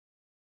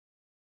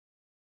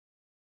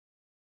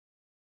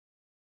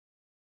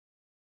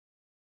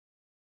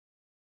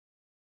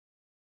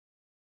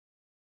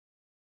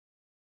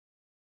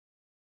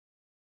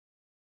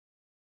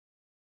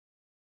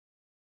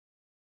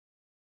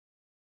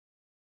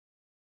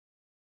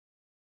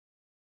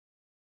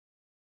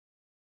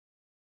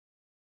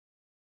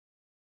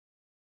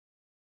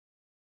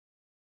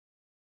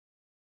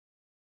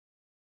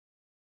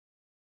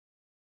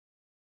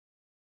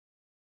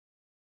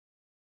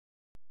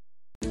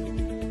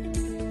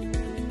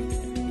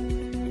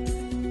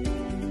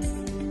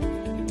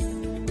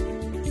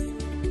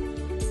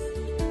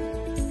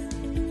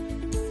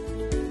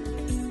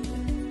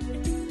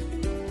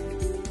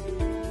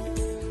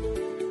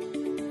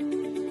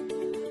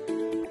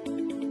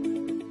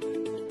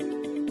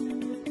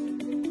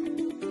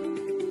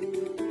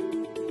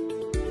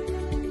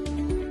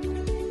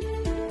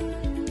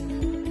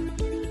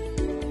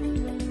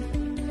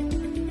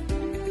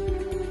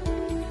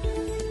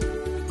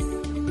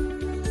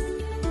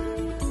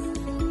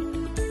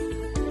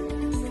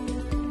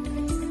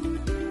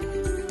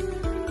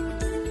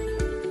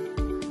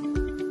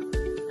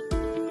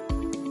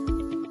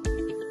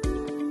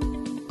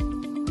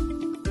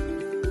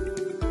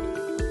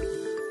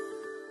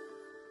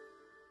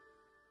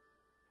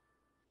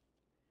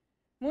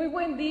Muy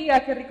buen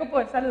día, qué rico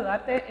poder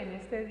saludarte en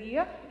este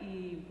día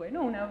y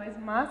bueno, una vez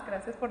más,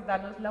 gracias por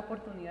darnos la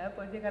oportunidad de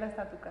poder llegar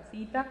hasta tu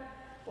casita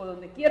o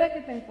donde quiera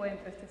que te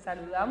encuentres. Te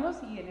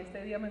saludamos y en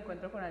este día me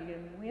encuentro con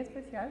alguien muy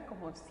especial,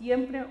 como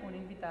siempre, una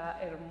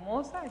invitada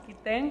hermosa. Aquí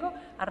tengo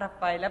a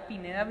Rafaela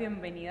Pineda.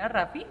 Bienvenida,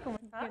 Rafi, ¿cómo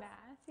estás?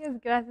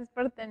 Gracias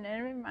por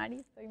tenerme, Mari.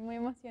 Estoy muy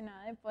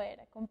emocionada de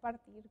poder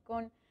compartir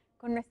con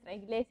nuestra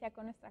iglesia,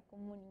 con nuestra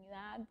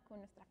comunidad, con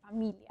nuestra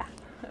familia.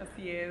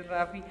 Así es,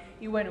 Rafi.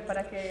 Y bueno,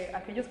 para que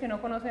aquellos que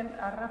no conocen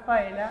a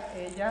Rafaela,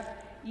 ella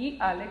y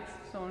Alex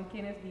son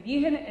quienes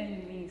dirigen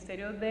el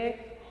Ministerio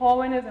de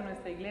Jóvenes de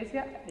nuestra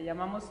iglesia, le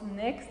llamamos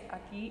Next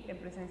aquí en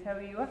Presencia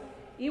Viva.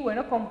 Y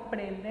bueno,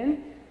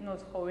 comprenden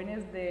los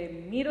jóvenes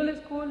de Middle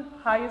School,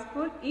 High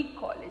School y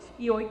College.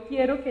 Y hoy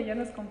quiero que ella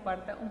nos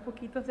comparta un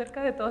poquito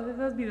acerca de todas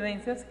esas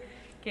vivencias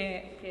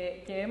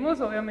que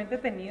hemos obviamente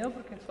tenido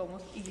porque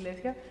somos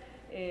iglesia,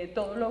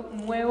 todo lo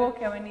nuevo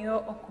que ha venido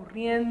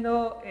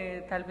ocurriendo,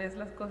 tal vez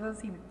las cosas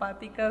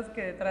simpáticas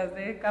que detrás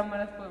de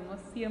cámaras podemos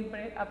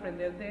siempre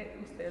aprender de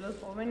ustedes los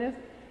jóvenes.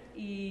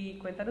 Y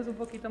cuéntanos un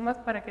poquito más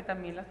para que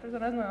también las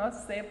personas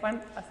nuevas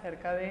sepan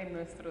acerca de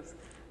nuestros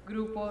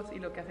grupos y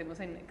lo que hacemos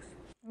en Next.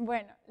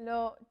 Bueno,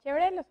 lo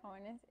chévere de los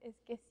jóvenes es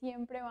que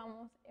siempre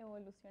vamos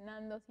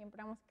evolucionando,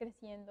 siempre vamos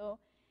creciendo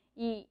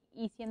y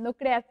siendo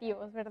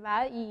creativos,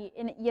 ¿verdad?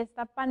 Y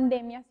esta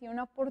pandemia ha sido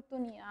una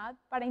oportunidad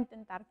para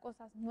intentar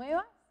cosas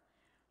nuevas,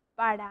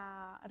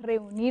 para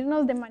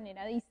reunirnos de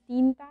manera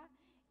distinta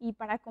y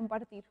para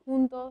compartir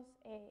juntos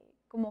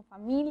como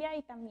familia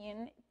y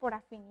también por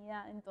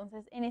afinidad.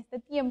 Entonces, en este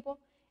tiempo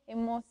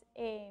hemos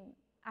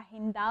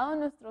agendado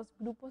nuestros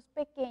grupos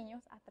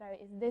pequeños a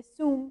través de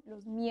Zoom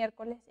los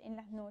miércoles en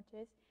las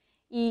noches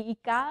y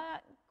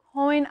cada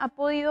joven ha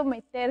podido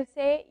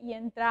meterse y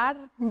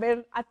entrar,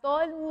 ver a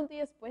todo el mundo y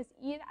después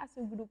ir a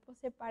sus grupos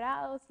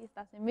separados, si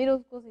estás en middle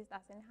school, si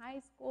estás en high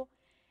school.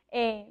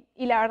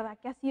 Y la verdad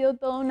que ha sido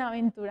toda una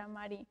aventura,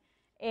 Mari.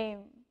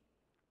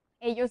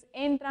 Ellos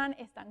entran,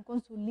 están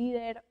con su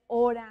líder,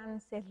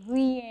 oran, se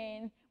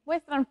ríen,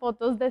 muestran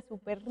fotos de su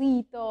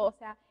perrito, o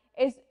sea,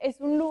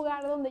 es un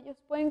lugar donde ellos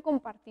pueden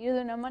compartir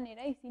de una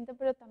manera distinta,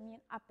 pero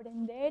también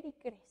aprender y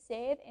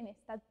crecer en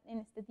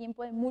este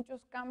tiempo de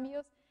muchos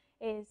cambios,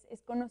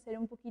 es conocer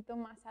un poquito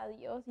más a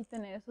Dios y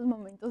tener esos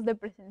momentos de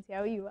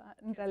presencia viva,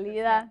 en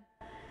realidad.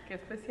 Qué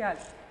especial.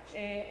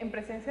 En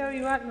Presencia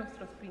Viva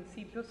nuestros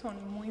principios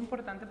son muy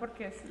importantes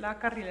porque es la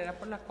carrilera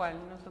por la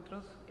cual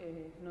nosotros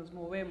nos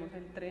movemos,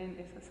 el tren,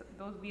 esas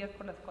dos vías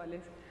por las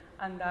cuales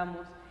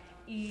andamos.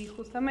 Y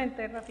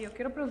justamente, Rafi, yo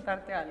quiero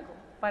preguntarte algo.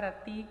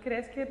 ¿Para ti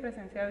crees que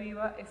Presencia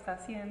Viva está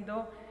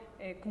haciendo,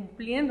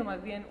 cumpliendo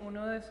más bien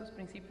uno de sus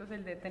principios,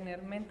 el de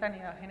tener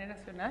mentalidad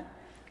generacional?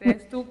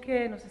 ¿Crees tú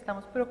que nos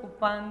estamos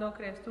preocupando?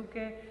 ¿Crees tú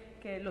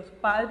que los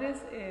padres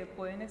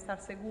pueden estar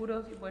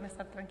seguros y pueden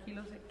estar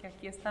tranquilos de que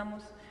aquí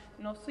estamos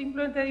no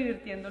simplemente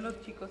divirtiendo a los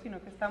chicos, sino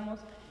que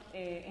estamos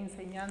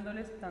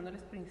enseñándoles,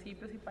 dándoles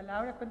principios y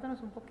palabras?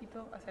 Cuéntanos un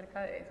poquito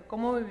acerca de eso.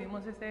 ¿Cómo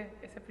vivimos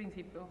ese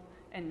principio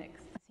en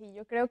Next? Sí,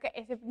 yo creo que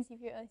ese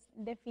principio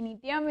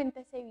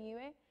definitivamente se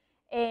vive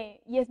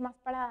y es más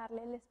para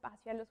darle el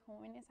espacio a los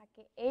jóvenes a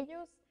que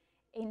ellos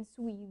en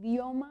su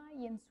idioma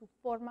y en su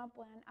forma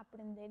puedan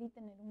aprender y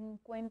tener un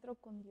encuentro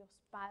con Dios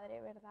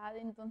Padre, ¿verdad?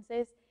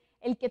 Entonces,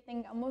 el que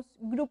tengamos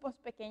grupos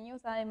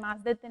pequeños,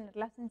 además de tener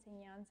las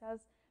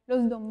enseñanzas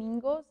los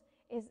domingos,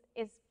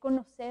 es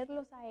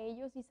conocerlos a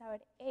ellos y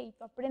saber, hey,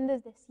 tú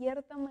aprendes de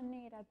cierta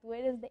manera, tú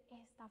eres de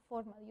esta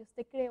forma, Dios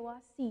te creó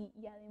así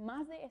y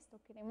además de esto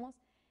queremos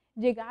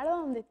llegar a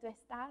donde tú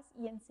estás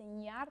y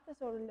enseñarte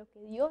sobre lo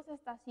que Dios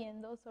está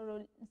haciendo,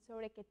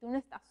 sobre que tú no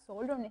estás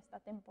solo en esta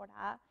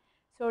temporada,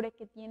 sobre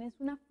que tienes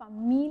una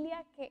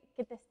familia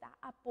que te está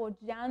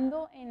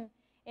apoyando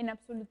en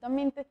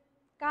absolutamente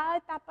cada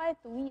etapa de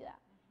tu vida.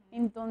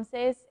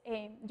 Entonces,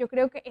 yo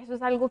creo que eso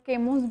es algo que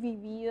hemos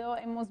vivido,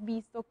 hemos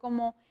visto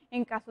como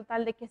en caso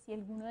tal de que si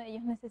alguno de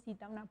ellos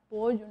necesita un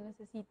apoyo,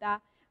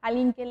 necesita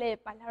alguien que le dé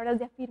palabras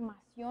de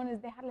afirmación,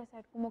 es dejarle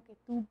saber como que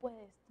tú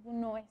puedes, tú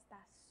no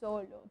estás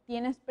solo.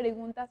 Tienes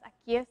preguntas,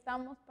 aquí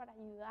estamos para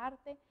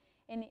ayudarte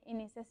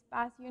en ese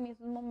espacio, en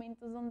esos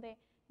momentos donde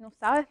no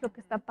sabes lo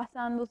que está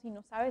pasando, si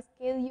no sabes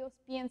qué Dios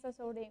piensa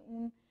sobre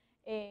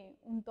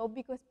un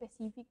tópico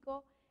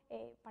específico.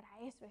 Para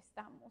eso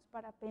estamos,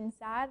 para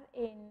pensar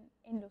en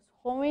los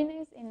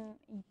jóvenes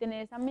y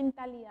tener esa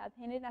mentalidad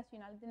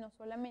generacional de no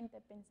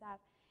solamente pensar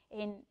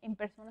en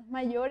personas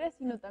mayores,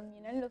 sino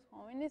también en los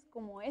jóvenes,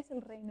 como es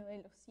el reino de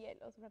los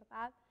cielos,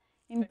 ¿verdad?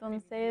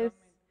 Entonces,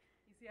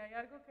 Y si hay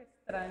algo que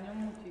extraño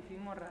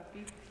muchísimo,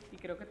 Rafi, y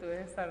creo que tú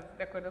debes estar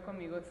de acuerdo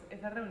conmigo, es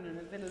esas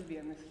reuniones de los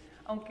viernes.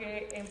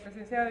 Aunque en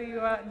Presencia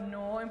Viva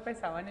no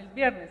empezaban el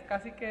viernes,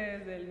 casi que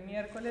desde el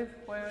miércoles,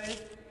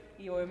 jueves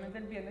y obviamente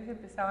el viernes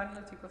empezaban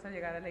los chicos a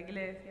llegar a la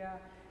iglesia,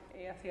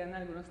 hacían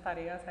algunas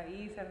tareas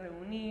ahí, se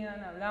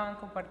reunían, hablaban,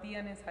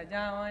 compartían,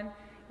 ensayaban.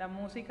 La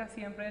música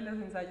siempre de los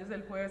ensayos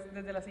del jueves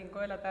desde las 5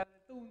 de la tarde.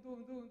 Tum,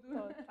 tum, tum, tum.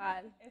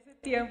 total. Ese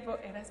tiempo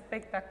era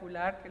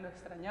espectacular, que lo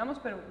extrañamos,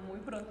 pero muy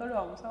pronto lo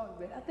vamos a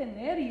volver a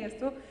tener y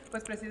esto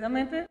pues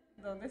precisamente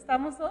 ¿Dónde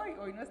estamos hoy?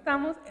 Hoy no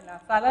estamos en la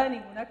sala de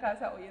ninguna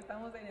casa, hoy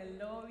estamos en el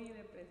lobby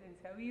de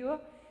Presencia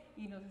Viva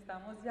y nos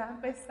estamos ya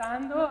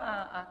empezando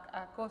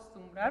a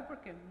acostumbrar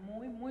porque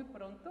muy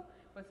pronto,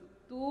 pues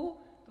tú,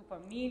 tu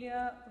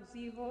familia, tus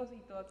hijos y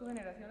todas tus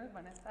generaciones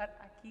van a estar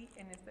aquí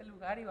en este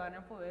lugar y van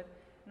a poder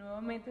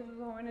nuevamente esos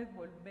jóvenes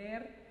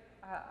volver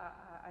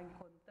a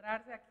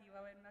encontrarse. Aquí va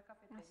a haber una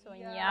cafetería, a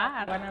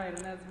soñar. van a haber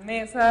unas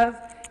mesas,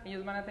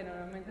 ellos van a tener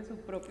nuevamente sus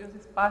propios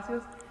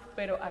espacios,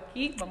 pero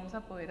aquí vamos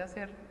a poder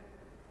hacer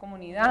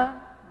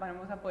comunidad,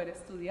 vamos a poder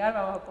estudiar,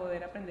 vamos a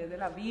poder aprender de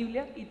la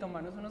Biblia y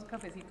tomarnos unos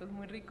cafecitos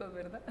muy ricos,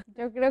 ¿verdad?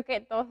 Yo creo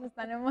que todos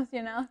están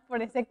emocionados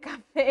por ese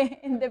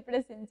café de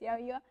Presencia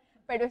Viva,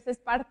 pero eso es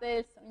parte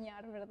del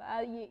soñar,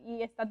 ¿verdad?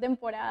 Y esta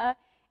temporada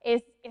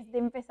es de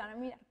empezar a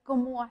mirar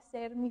cómo va a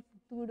ser mi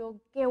futuro,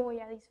 qué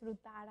voy a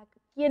disfrutar, a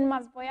quién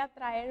más voy a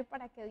traer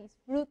para que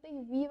disfrute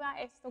y viva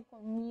esto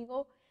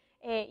conmigo.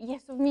 Y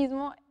eso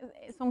mismo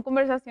son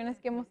conversaciones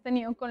que hemos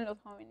tenido con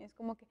los jóvenes,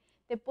 como que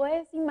te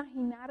puedes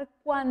imaginar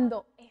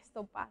cuando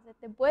esto pase,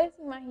 te puedes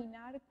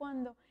imaginar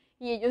cuando,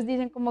 y ellos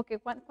dicen como que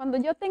cuando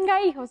yo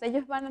tenga hijos,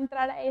 ellos van a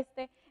entrar a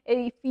este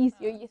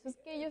edificio, y eso es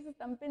que ellos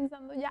están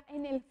pensando ya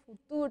en el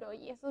futuro,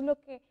 y eso es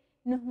lo que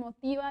nos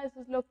motiva,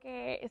 eso es lo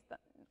que está,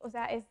 o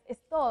sea,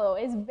 es todo,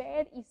 es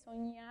ver y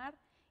soñar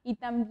y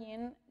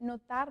también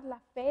notar la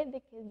fe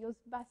de que Dios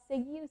va a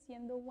seguir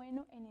siendo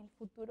bueno en el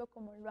futuro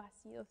como lo ha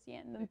sido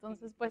siendo.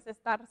 Entonces, pues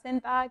estar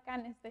sentada acá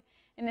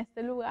en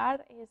este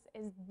lugar es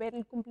ver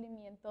el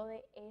cumplimiento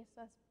de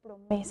esas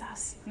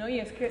promesas. No, y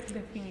es que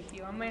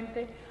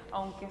definitivamente,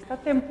 aunque esta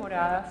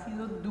temporada ha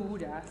sido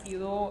dura, ha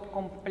sido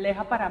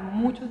compleja para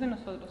muchos de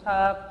nosotros,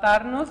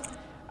 adaptarnos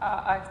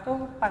a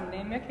esta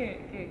pandemia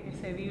que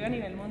se vive a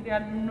nivel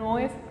mundial no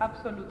es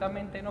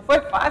absolutamente, no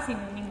fue fácil,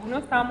 ninguno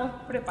estábamos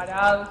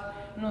preparados,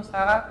 nos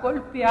ha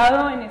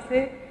golpeado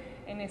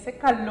en ese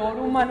calor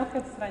humano que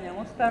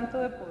extrañamos tanto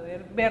de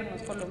poder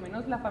vernos. Por lo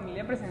menos la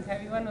familia Presencia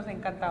Viva nos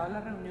encantaban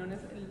las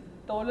reuniones,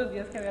 todos los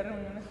días que había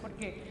reuniones,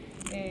 porque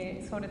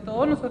sobre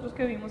todo nosotros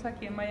que vivimos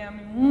aquí en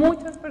Miami,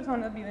 muchas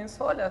personas viven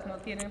solas, no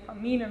tienen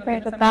familia, no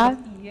tienen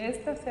amigos, y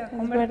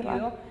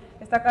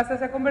esta casa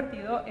se ha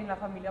convertido en la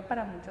familia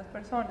para muchas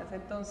personas.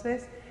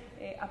 Entonces,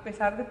 a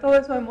pesar de todo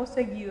eso, hemos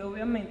seguido,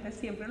 obviamente,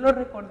 siempre lo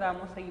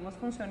recordamos, seguimos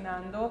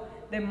funcionando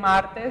de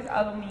martes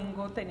a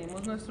domingo,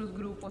 tenemos nuestros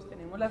grupos,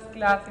 tenemos las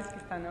clases que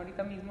están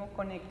ahorita mismo,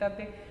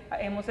 conéctate,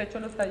 hemos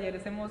hecho los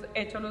talleres, hemos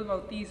hecho los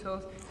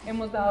bautizos,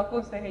 hemos dado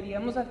consejería,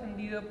 hemos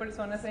atendido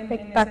personas en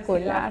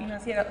necesidad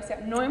financiera, o sea,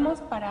 no hemos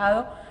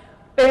parado,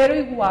 pero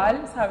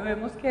igual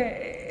sabemos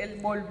que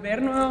el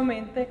volver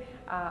nuevamente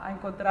a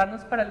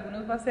encontrarnos para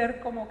algunos va a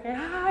ser como que,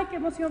 ¡ay, qué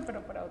emoción!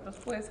 Pero para otros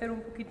puede ser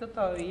un poquito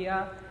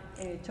todavía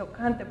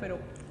chocante, pero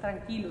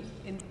tranquilos,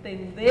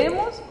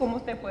 entendemos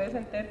cómo te puedes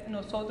sentir,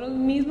 nosotros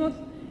mismos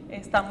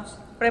estamos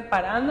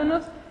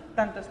preparándonos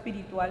tanto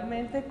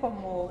espiritualmente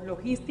como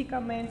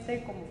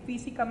logísticamente, como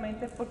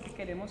físicamente, porque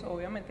queremos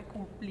obviamente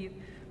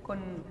cumplir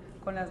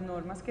con las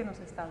normas que nos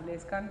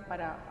establezcan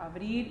para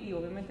abrir y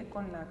obviamente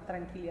con la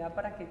tranquilidad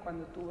para que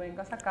cuando tú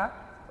vengas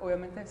acá,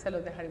 obviamente se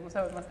los dejaremos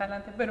saber más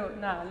adelante, pero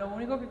nada, lo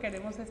único que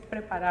queremos es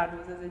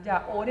prepararnos desde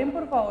ya. Oren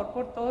por favor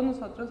por todos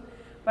nosotros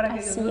para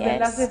que Dios nos dé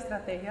las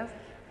estrategias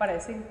para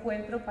ese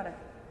encuentro, para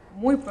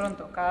muy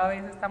pronto, cada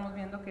vez estamos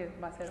viendo que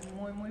va a ser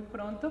muy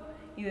pronto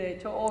y de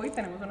hecho hoy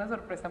tenemos una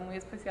sorpresa muy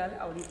especial.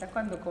 Ahorita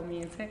cuando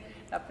comience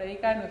la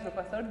prédica de nuestro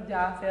pastor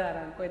ya se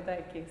darán cuenta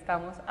de qué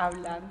estamos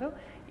hablando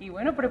y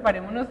bueno,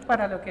 preparémonos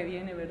para lo que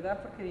viene,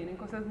 ¿verdad? Porque vienen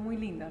cosas muy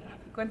lindas.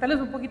 Cuéntales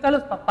un poquito a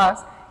los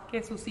papás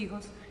que sus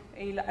hijos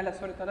y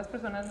sobre todo a las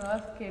personas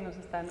nuevas que nos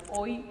están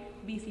hoy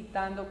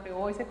visitando, que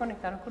hoy se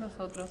conectaron con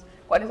nosotros,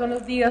 cuáles son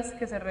los días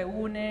que se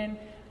reúnen,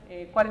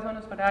 cuáles son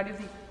los horarios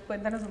y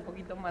cuéntanos un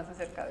poquito más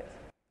acerca de eso.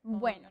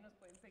 Bueno, nos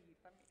pueden seguir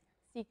también.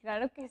 Sí,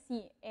 claro que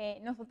sí.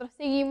 Nosotros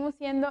seguimos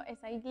siendo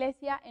esa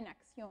iglesia en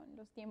acción.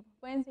 Los tiempos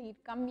pueden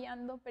seguir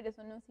cambiando, pero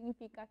eso no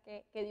significa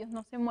que Dios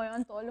no se mueva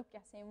en todo lo que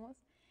hacemos.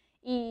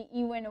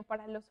 Y bueno,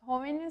 para los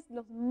jóvenes,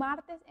 los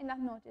martes en las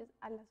noches,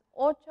 a las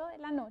 8 de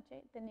la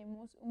noche,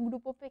 tenemos un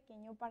grupo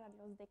pequeño para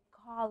los de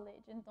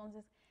college.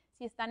 Entonces,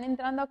 si están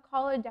entrando a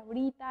college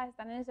ahorita,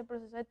 están en ese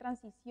proceso de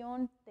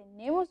transición,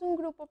 tenemos un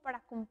grupo para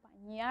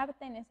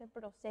acompañarte en ese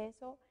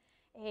proceso.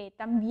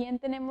 También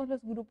tenemos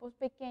los grupos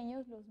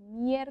pequeños los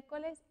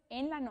miércoles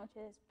en la noche,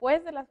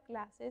 después de las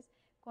clases,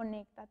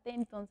 conéctate.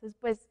 Entonces,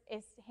 pues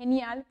es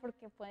genial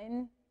porque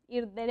pueden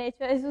ir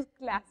derecho de sus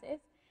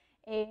clases.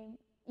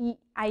 Y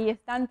ahí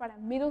están para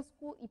middle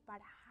school y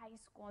para high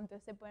school,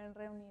 entonces se pueden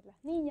reunir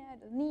las niñas,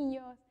 los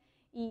niños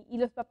y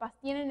los papás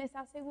tienen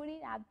esa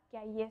seguridad que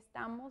ahí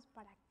estamos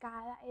para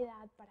cada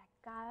edad, para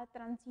cada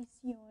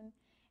transición.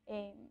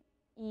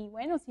 Y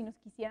bueno, si nos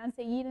quisieran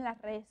seguir en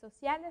las redes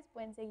sociales,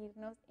 pueden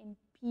seguirnos en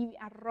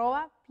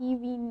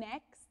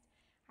 @pvnext,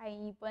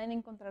 ahí pueden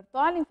encontrar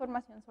toda la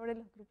información sobre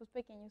los grupos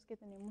pequeños que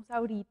tenemos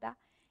ahorita.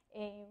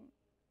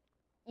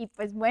 Y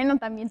pues bueno,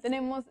 también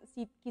tenemos,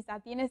 si quizá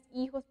tienes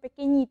hijos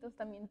pequeñitos,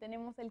 también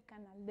tenemos el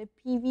canal de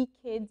PV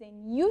Kids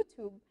en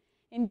YouTube.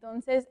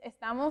 Entonces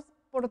estamos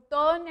por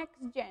todo Next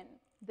Gen.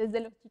 desde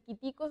los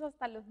chiquiticos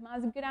hasta los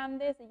más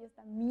grandes. Ellos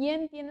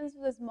también tienen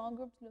sus small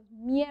groups los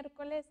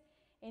miércoles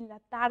en la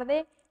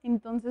tarde.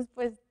 Entonces,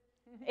 pues,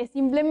 es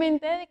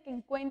simplemente de que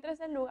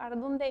encuentres el lugar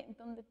donde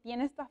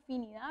tienes tu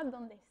afinidad,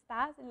 donde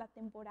estás en la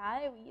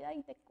temporada de vida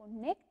y te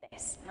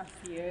conectes.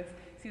 Así es.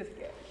 Sí, es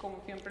que,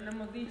 como siempre lo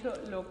hemos dicho,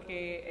 lo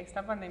que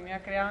esta pandemia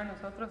ha creado en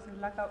nosotros es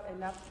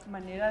la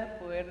manera de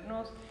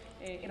podernos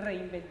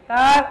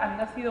reinventar. Han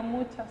nacido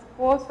muchas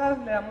cosas.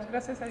 Le damos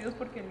gracias a Dios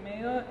porque en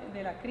medio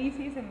de la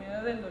crisis, en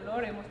medio del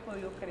dolor, hemos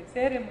podido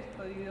crecer, hemos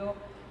podido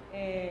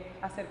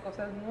hacer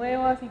cosas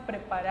nuevas y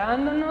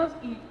preparándonos,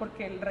 y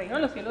porque el reino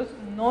de los cielos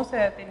no se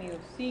ha detenido,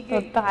 sigue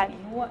y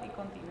continúa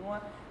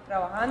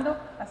trabajando.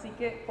 Así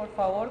que por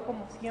favor,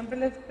 como siempre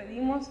les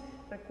pedimos,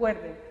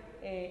 recuerden,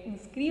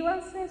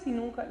 inscríbanse si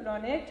nunca lo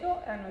han hecho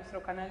a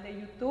nuestro canal de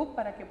YouTube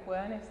para que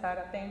puedan estar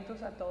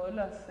atentos a todas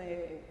las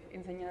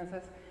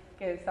enseñanzas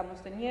que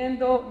estamos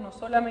teniendo, no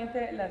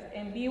solamente las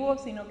en vivo,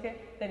 sino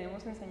que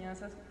tenemos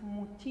enseñanzas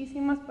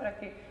muchísimas para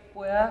que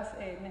puedas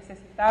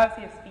necesitar,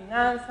 si es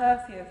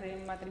finanzas, si es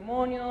en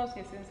matrimonio, si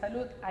es en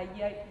salud.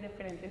 Allí hay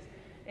diferentes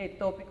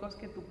tópicos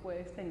que tú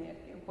puedes tener,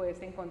 que puedes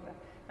encontrar.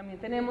 También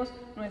tenemos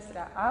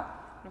nuestra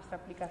app, nuestra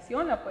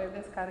aplicación, la puedes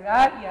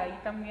descargar y ahí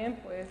también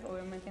puedes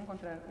obviamente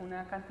encontrar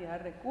una cantidad de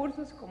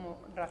recursos. Como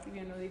Rafi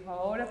bien lo dijo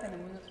ahora,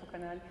 tenemos nuestro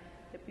canal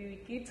de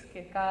PB Kids,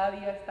 que cada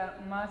día está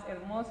más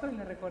hermoso, y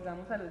les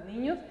recordamos a los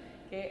niños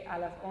que a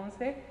las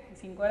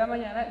 11:05 de la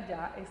mañana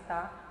ya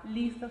está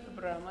listo su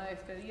programa de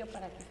este día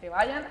para que se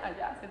vayan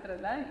allá, se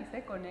trasladen y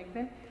se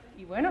conecten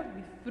y bueno,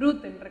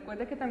 disfruten.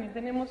 Recuerda que también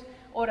tenemos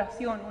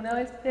oración. Una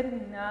vez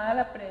terminada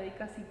la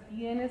prédica, si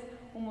tienes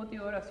un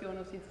motivo de oración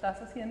o si estás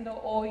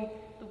haciendo hoy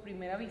tu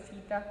primera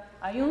visita,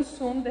 hay un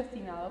Zoom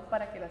destinado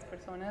para que las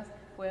personas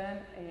puedan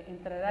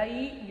entrar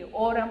ahí y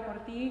oran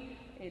por ti.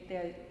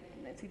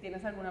 Si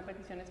tienes alguna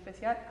petición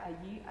especial,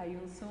 allí hay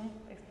un Zoom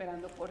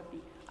esperando por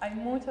ti. Hay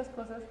muchas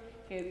cosas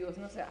que Dios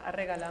nos ha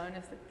regalado en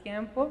este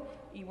tiempo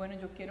y bueno,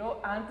 yo quiero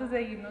antes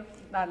de irnos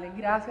darle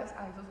gracias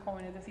a esos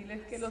jóvenes,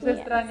 decirles que los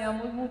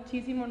extrañamos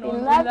muchísimo, no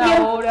es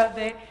la hora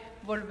de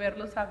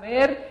volverlos a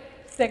ver.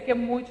 Sé que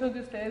muchos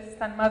de ustedes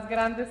están más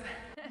grandes,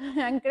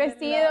 han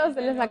crecido,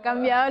 se les ha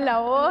cambiado la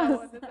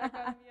voz.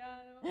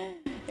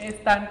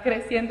 Están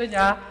creciendo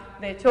ya.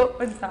 De hecho,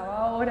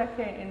 pensaba ahora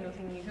que en los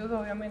inicios,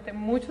 obviamente,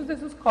 muchos de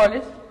esos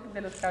colleges de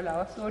los que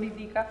hablabas tú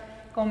ahorita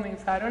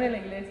comenzaron en la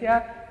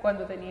iglesia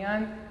cuando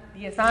tenían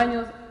 10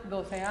 años,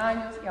 12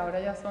 años, y ahora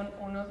ya son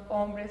unos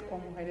hombres o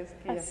mujeres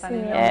que ya están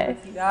en la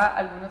universidad,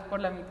 algunos por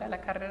la mitad de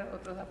la carrera,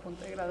 otros a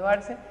punto de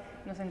graduarse.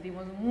 Nos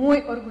sentimos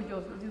muy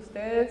orgullosos de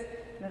ustedes.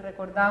 Les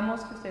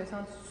recordamos que ustedes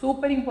son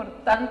súper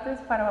importantes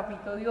para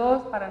Papito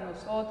Dios, para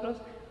nosotros.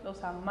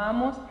 Los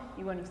amamos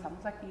y bueno,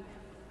 estamos aquí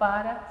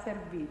para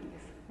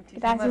servirles.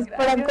 Gracias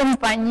por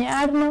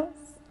acompañarnos,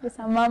 les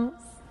amamos.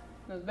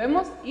 Nos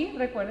vemos y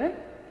recuerden,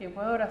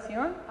 tiempo de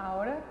oración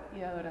ahora y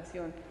de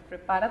adoración.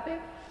 Prepárate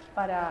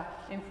para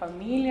en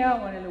familia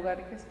o en el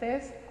lugar que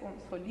estés,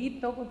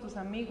 solito, con tus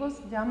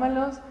amigos,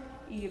 llámalos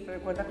y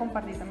recuerda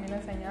compartir también la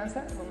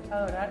enseñanza. Vamos a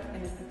adorar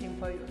en este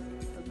tiempo a Dios.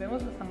 Nos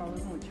vemos, los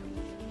amamos mucho.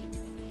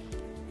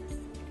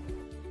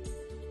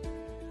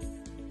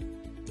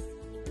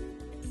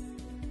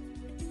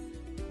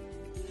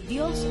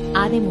 Dios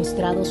ha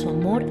demostrado su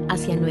amor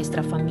hacia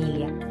nuestra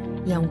familia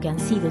y aunque han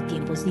sido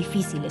tiempos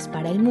difíciles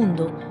para el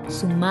mundo,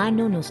 su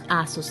mano nos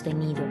ha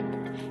sostenido.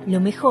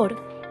 Lo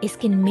mejor es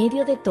que en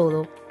medio de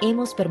todo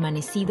hemos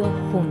permanecido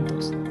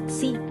juntos,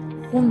 sí,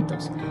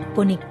 juntos,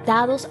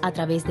 conectados a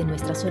través de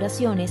nuestras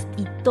oraciones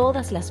y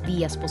todas las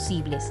vías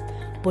posibles,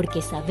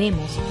 porque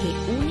sabemos que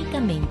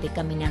únicamente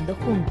caminando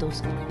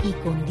juntos y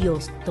con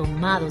Dios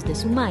tomados de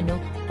su mano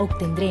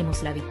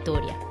obtendremos la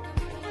victoria.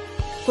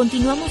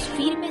 Continuamos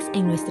firmes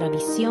en nuestra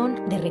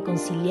visión de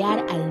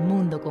reconciliar al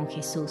mundo con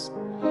Jesús.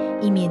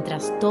 Y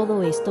mientras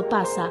todo esto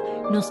pasa,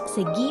 nos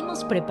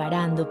seguimos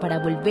preparando para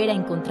volver a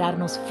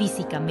encontrarnos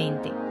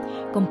físicamente,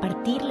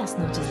 compartir las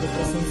noches de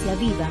presencia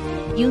viva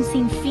y un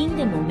sinfín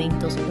de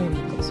momentos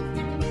únicos.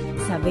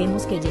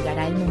 Sabemos que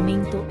llegará el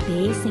momento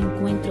de ese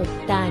encuentro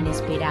tan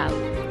esperado.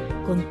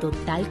 Con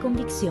total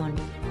convicción,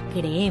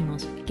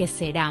 creemos que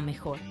será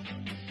mejor.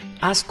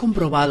 ¿Has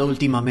comprobado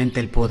últimamente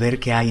el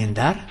poder que hay en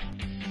dar?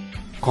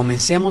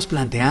 Comencemos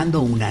planteando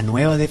una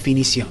nueva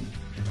definición.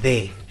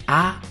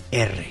 DAR.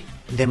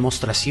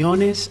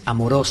 Demostraciones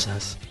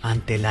amorosas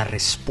ante la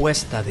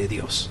respuesta de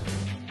Dios.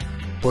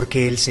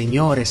 Porque el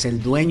Señor es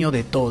el dueño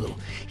de todo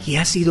y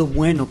ha sido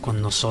bueno con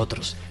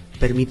nosotros,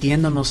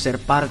 permitiéndonos ser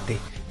parte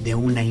de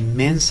una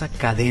inmensa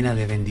cadena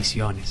de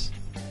bendiciones.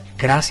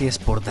 Gracias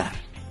por dar.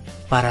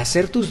 Para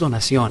hacer tus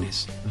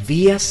donaciones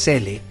vía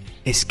Zelle,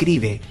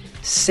 escribe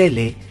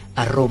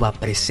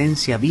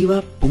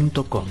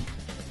zelle@presenciaviva.com.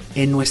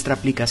 En nuestra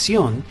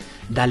aplicación,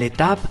 dale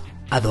tap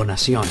a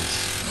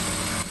donaciones.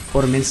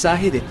 Por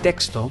mensaje de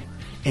texto,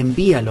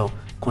 envíalo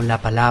con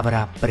la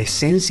palabra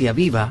Presencia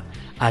Viva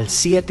al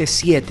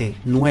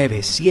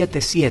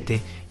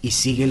 77977 y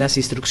sigue las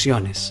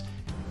instrucciones.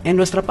 En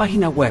nuestra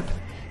página web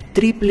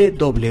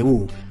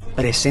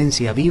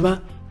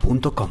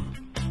www.presenciaviva.com.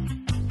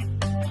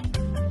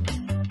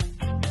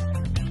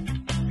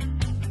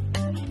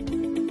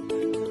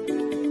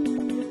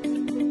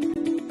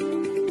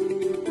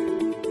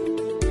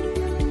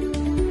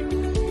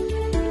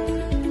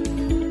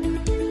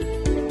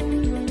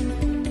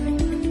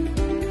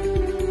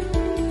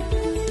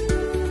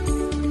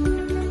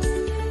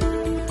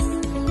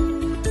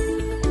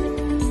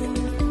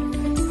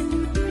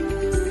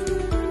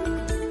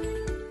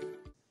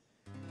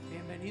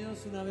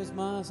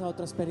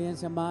 otra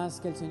experiencia más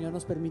que el Señor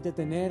nos permite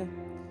tener.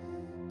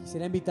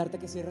 Quisiera invitarte a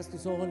que cierres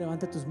tus ojos,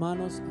 levante tus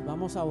manos y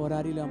vamos a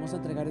orar y le vamos a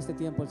entregar este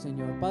tiempo al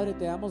Señor. Padre,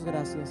 te damos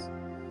gracias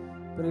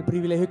por el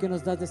privilegio que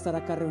nos das de estar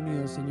acá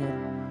reunidos, Señor.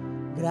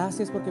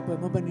 Gracias porque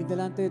podemos venir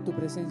delante de tu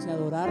presencia, a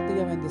adorarte y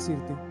a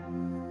bendecirte.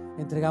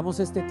 Entregamos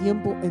este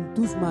tiempo en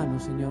tus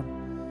manos, Señor.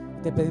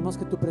 Te pedimos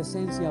que tu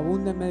presencia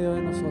abunde en medio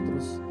de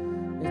nosotros.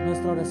 Es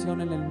nuestra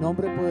oración en el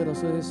nombre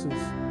poderoso de Jesús.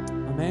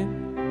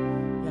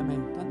 Amén y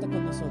amén. Canta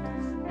con nosotros.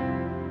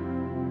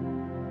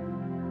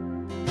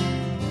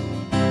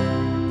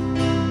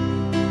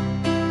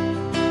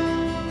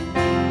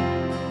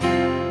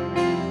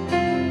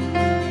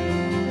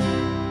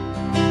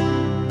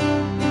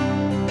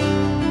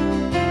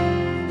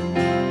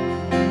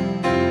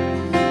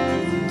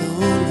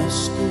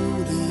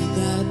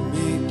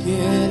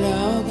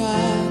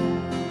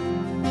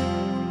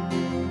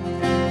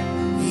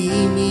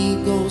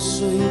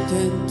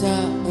 Intenta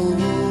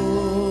hoy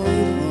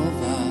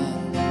robar,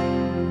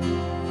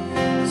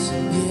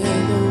 sin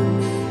miedo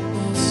mi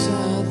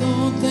pasado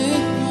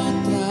dejo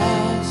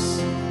atrás.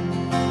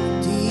 En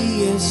ti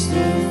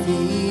estoy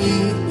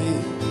firme,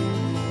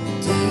 en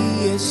ti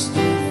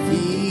estoy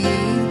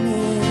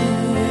firme.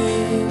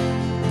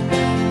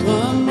 Tu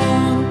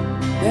amor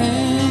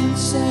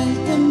vence el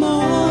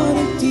temor,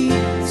 en ti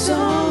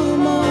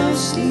somos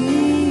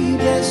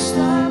libres.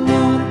 Tu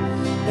amor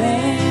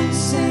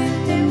vence el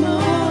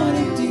temor,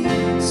 en ti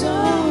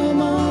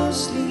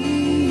somos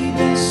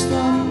libres. Tu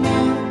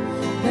amor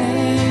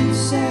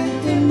vence el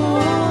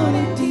temor,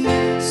 en ti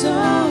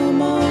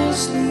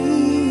somos libres.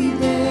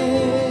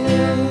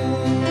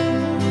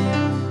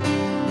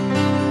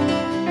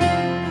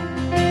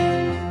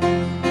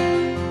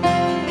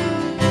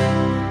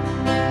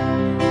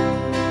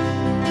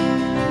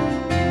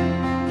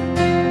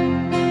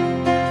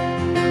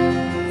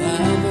 La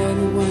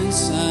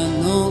vergüenza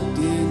no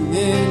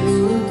tiene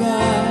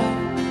lugar,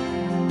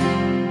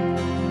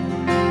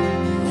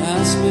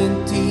 las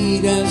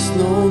mentiras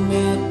no me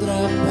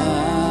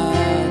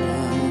atraparán.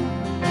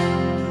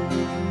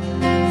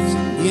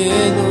 Sin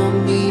miedo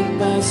mi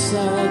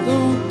pasado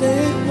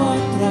dejo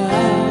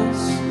atrás.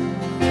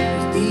 En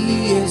ti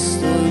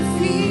estoy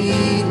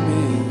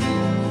firme,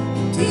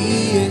 en ti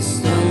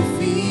estoy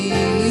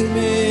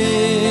firme.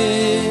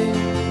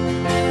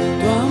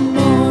 Tu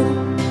amor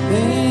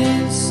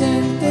vence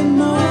el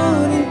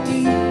temor, en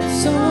ti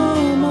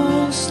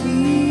somos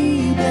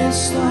libres.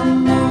 Tu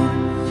amor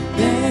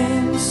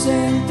vence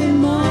el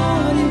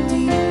temor, en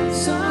ti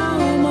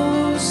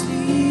somos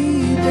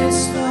libres.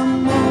 Tu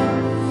amor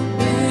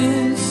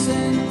vence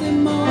el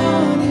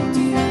temor, en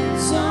ti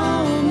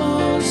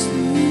somos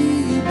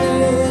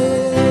libres.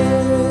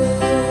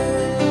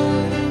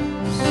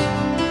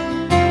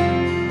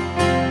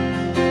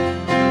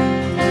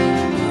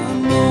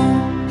 Amor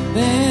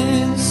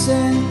vence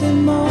el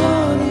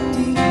temor, en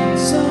ti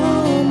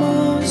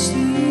somos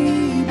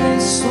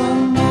libres. Tu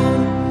amor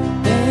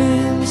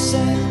vence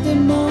el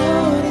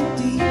temor, en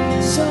ti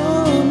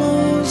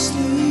somos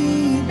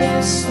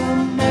libres. Tu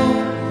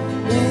amor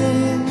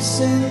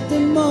vence el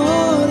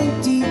temor, en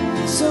ti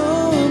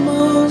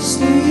somos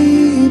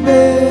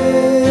libres.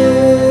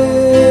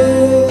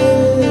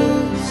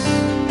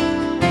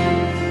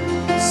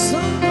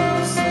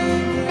 Somos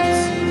libres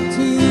en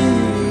ti.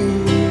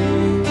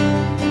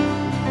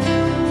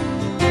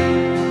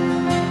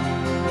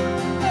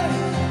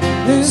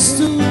 Es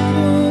tu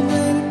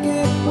poder que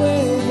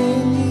puede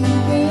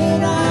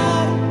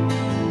liberar,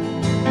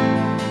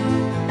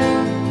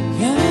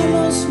 y a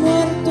los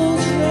muertos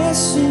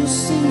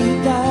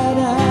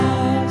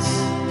resucitarás.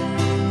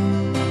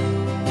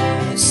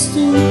 Es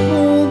tu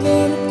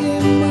poder que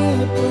me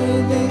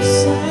puede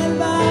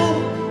salvar.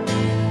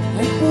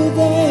 Hay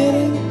poder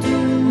en tu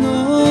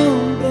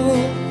nombre,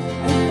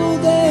 hay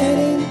poder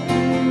en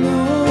tu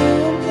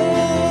nombre.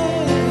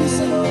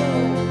 Díselo.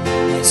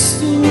 Es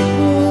tu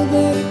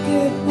poder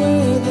que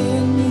puede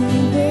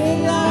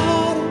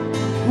liberar,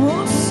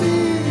 oh sí,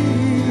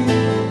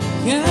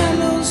 y a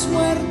los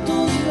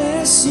muertos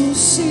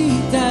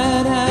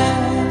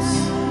resucitarás,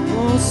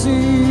 oh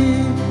sí.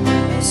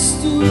 Es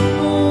tu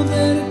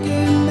poder que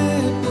me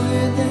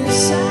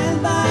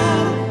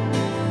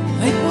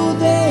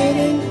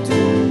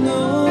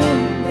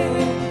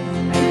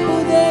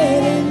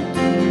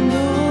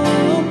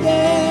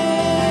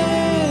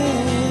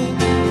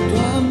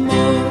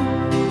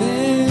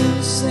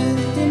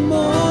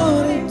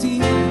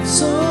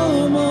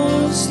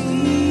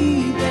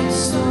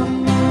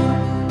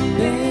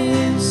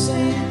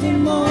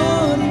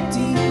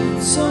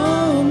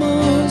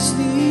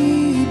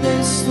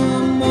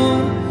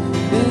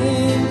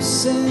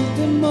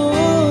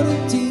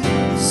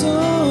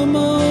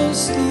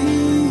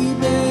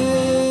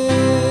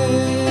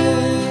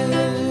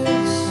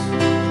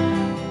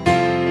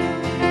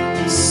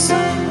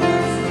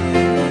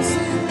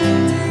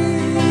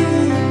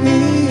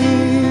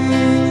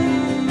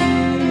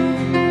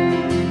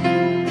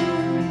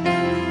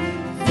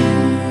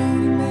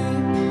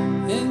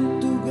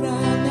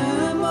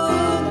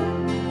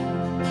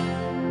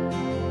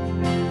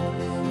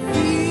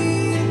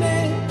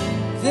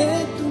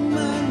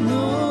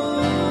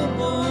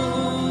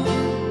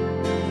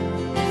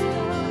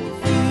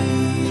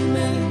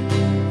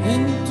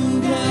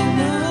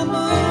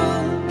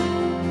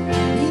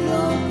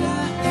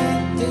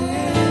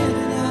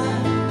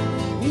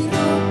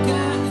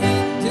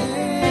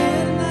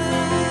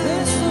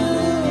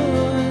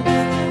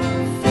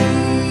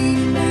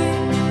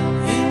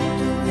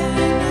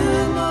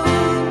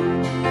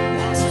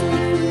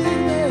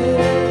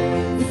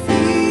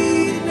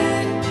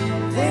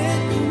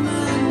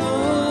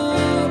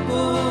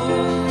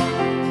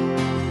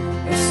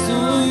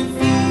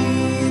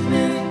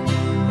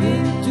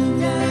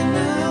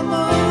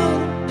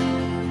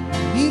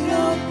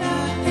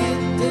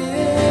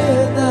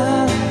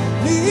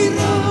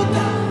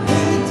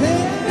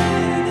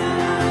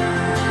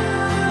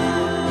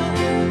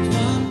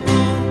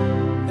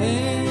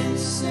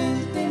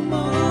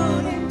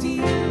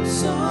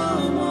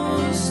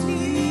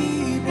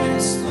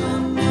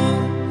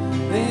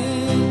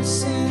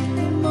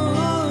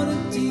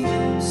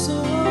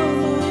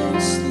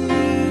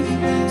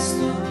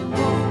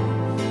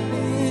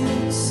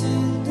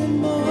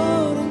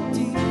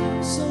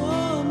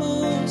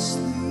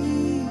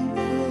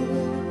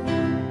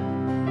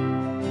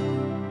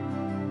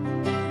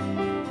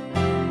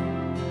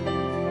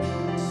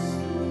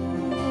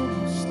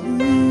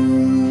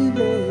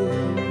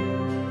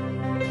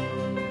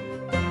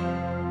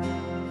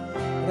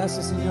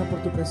Gracias, Señor, por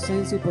tu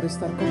presencia y por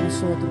estar con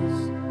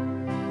nosotros.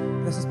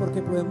 Gracias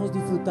porque podemos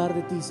disfrutar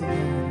de ti, Señor.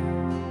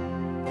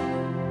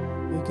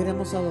 Hoy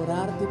queremos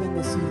adorarte y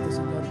bendecirte,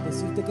 Señor.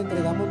 Decirte que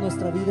entregamos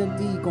nuestra vida en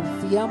ti y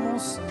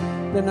confiamos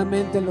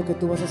plenamente en lo que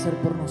tú vas a hacer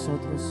por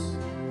nosotros.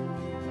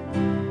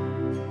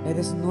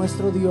 Eres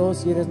nuestro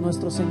Dios y eres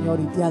nuestro Señor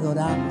y te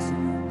adoramos,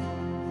 Señor.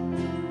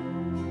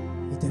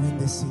 Y te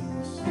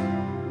bendecimos.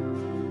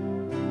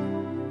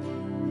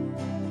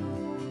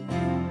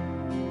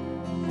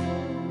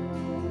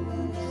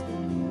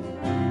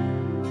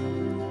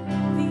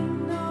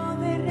 Digno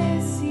de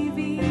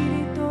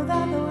recibir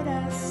toda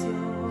adoración,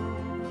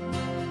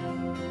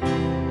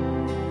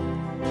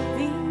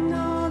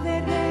 digno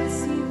de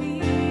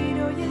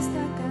recibir hoy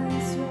esta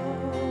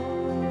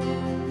canción,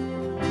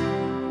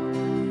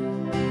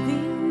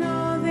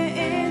 digno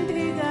de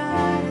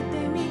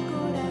entregarte mi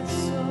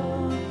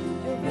corazón.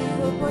 Yo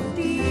vivo por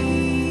ti,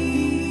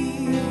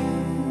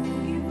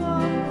 vivo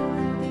por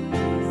ti.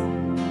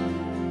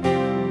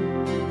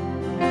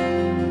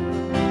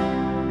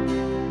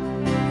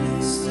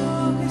 Cristo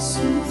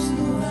Jesús,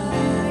 no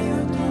hay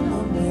otro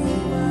nombre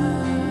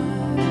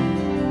igual.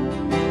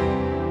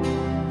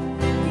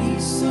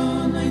 Cristo,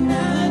 no hay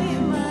nadie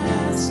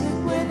más que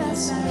pueda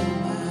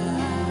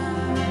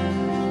salvar.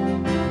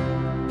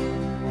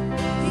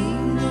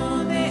 Digno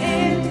de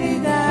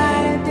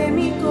entregarte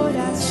mi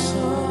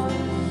corazón,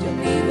 yo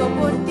vivo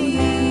por ti.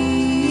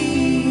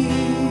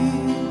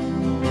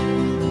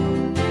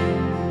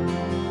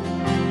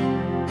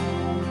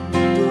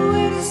 Tú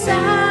eres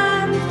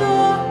santo,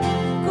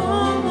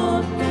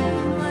 como tú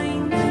no hay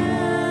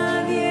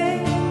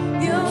nadie,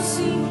 Dios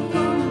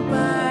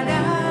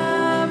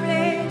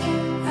incomparable.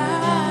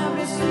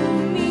 Abres tú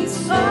mis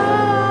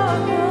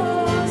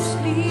ojos,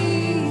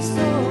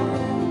 Cristo.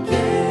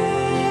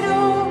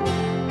 Quiero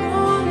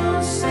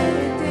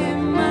conocerte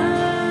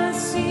más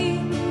y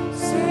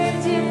ser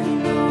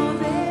lleno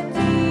de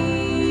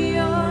ti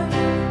hoy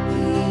y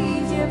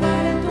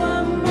llevar tu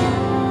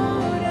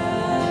amor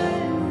al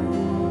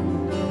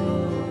mundo.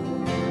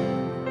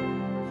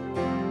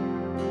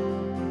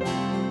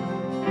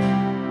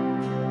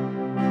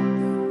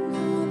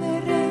 Digno de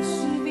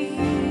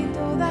recibir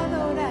toda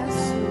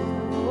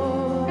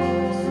adoración,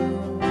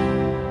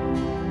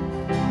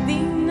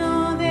 digno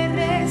de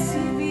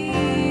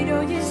recibir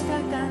hoy esta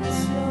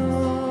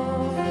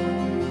canción,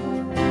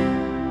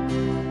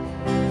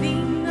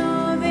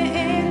 digno de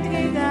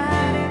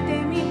entregarte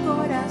mi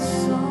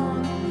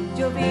corazón.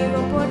 Yo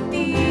vivo por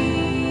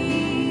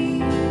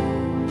ti,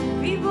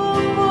 vivo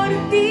por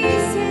ti,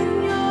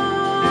 Señor.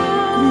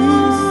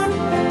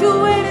 Tú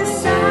eres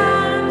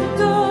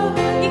santo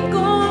y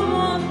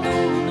como tú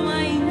no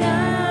hay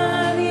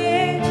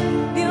nadie,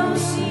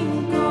 Dios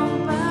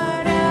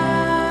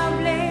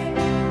incomparable.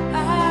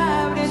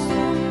 Abres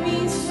tú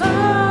mis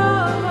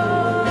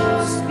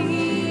ojos,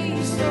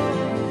 Cristo.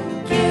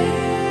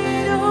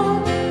 Quiero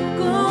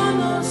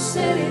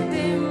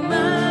conocerte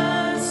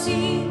más y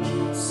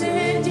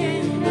ser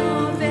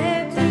lleno de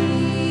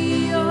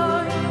ti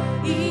hoy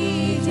y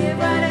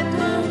llevar tu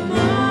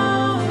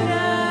amor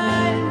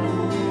al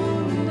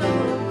mundo.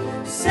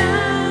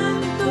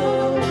 Santo,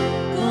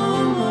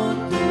 como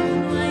tú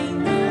no hay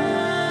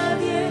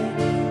nadie,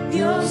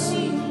 Dios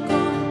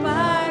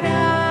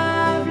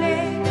incomparable.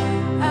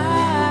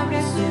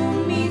 Abres tú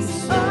mis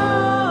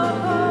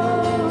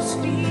ojos,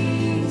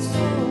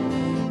 Cristo.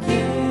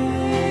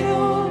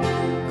 Quiero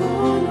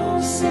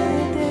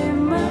conocerte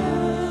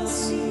más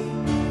y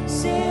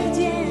ser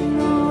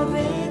lleno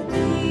de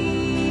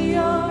ti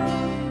hoy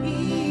y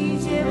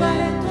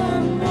llevar tu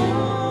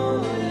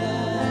amor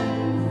al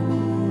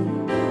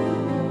mundo.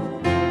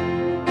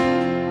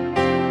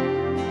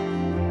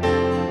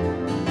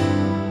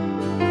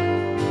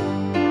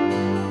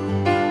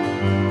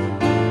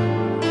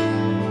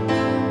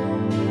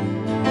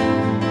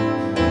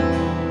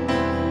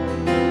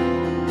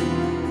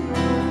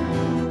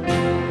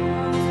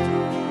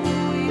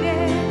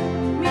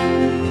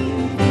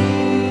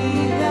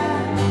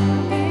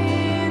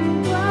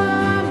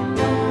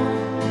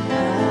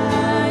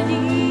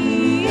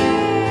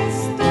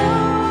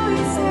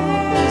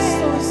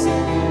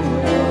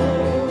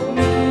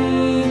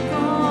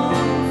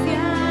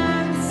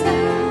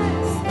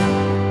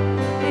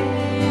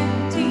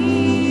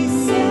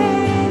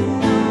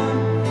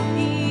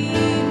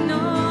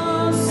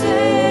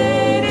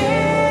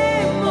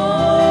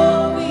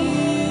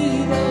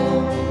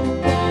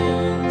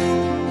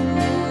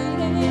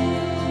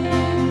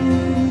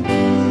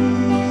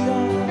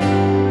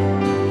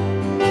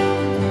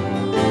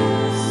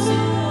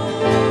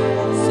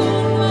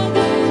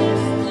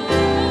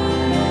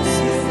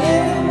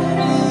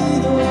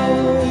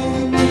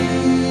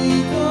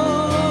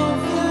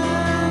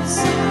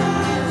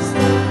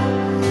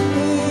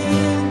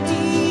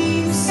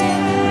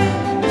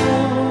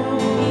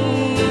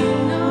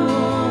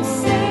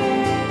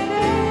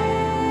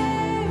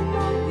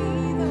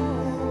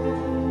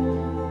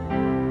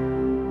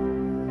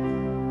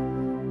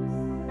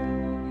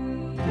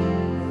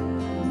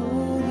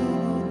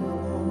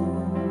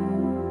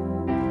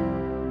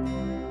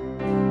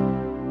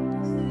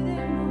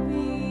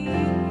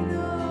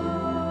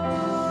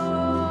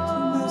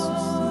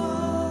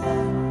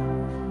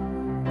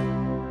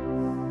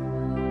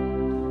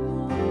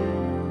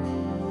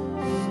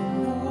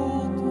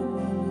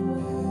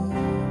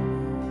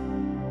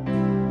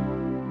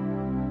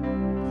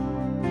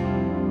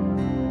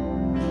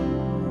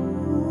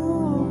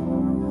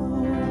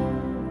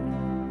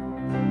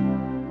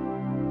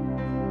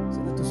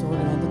 tus ojos,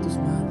 levanta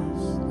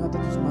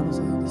tus manos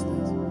ahí donde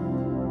estás.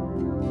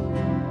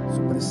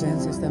 Su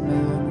presencia está en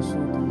medio de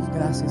nosotros.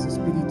 Gracias,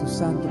 Espíritu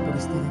Santo, por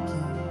estar aquí.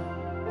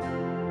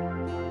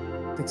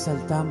 Te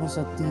exaltamos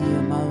a ti,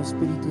 amado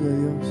Espíritu de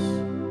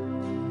Dios.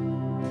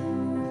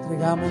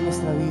 Entregamos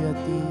nuestra vida a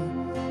ti.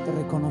 Te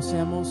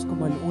reconocemos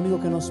como el único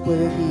que nos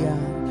puede guiar.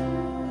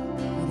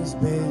 Eres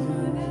bello.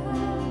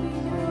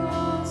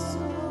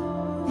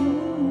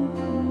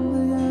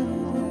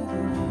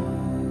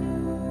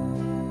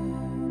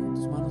 Con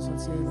tus manos al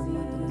cielo,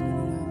 levántalas bien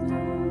en alto.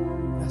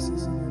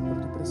 Gracias, Señor, por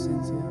tu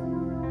presencia.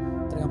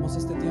 Entregamos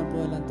este tiempo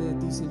delante de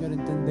ti, Señor.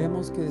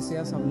 Entendemos que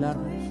deseas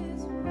hablarnos.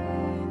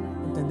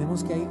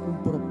 Entendemos que hay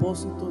un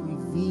propósito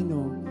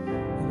divino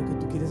en lo que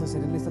tú quieres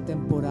hacer en esta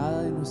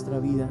temporada de nuestra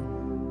vida.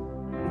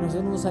 Y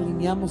nosotros nos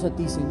alineamos a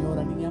ti, Señor.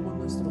 Alineamos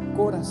nuestro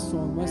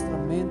corazón, nuestra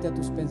mente a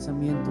tus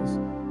pensamientos.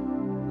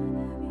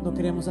 No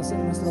queremos hacer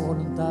nuestra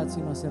voluntad,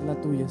 sino hacer la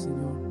tuya,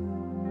 Señor.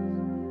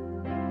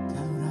 Te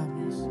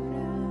adoramos.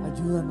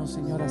 Ayúdanos,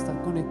 Señor, a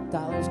estar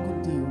conectados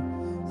contigo,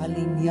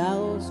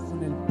 alineados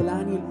con el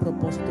plan y el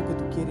propósito que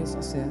tú quieres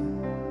hacer.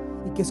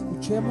 Y que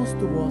escuchemos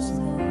tu voz,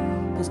 Señor.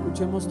 Que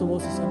escuchemos tu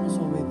voz y seamos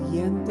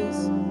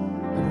obedientes a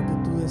lo que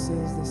tú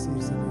desees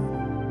decir, Señor.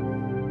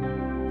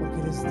 Porque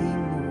eres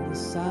digno, eres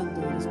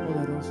santo, eres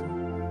poderoso.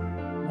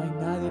 No hay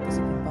nadie que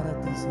se compare a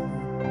ti, Señor.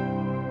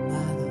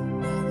 Nadie,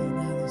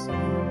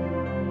 Señor.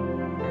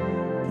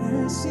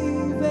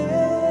 Recibe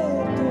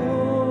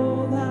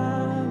toda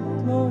la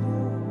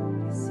gloria,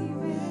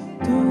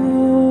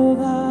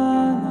 toda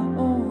la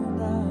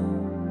honra,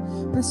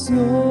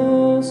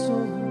 precioso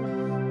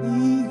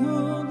Hijo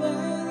de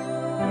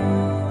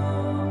Dios.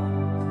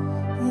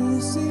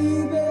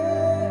 Recibe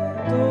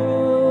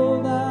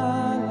toda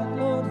la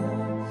gloria,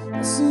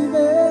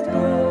 recibe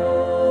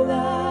toda la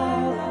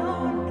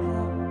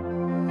honra,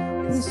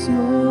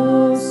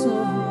 precioso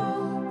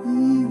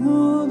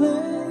Hijo de Dios.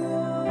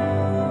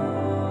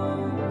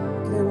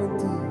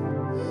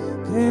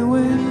 Creo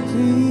en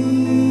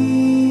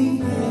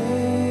ti,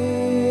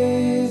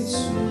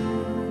 Jesús,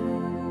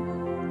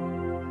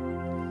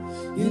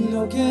 y en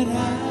lo que harás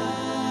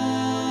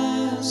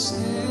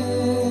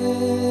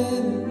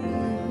en mí.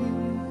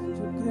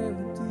 Yo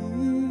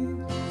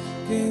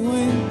creo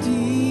en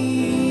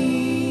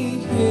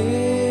ti,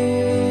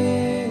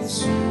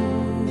 Jesús,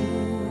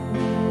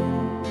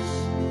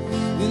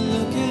 y en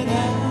lo que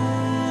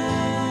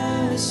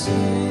harás en mí.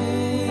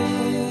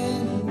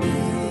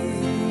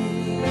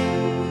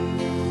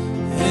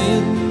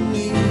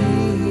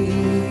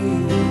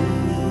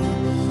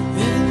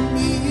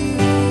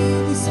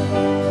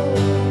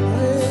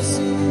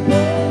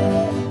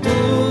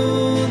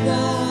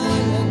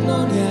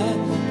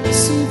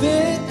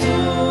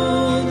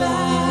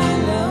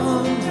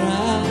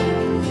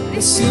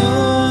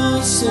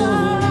 Precioso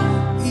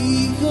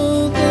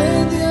Hijo de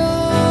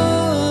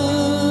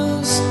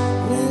Dios,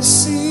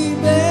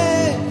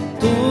 recibe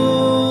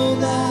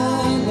toda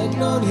la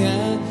gloria,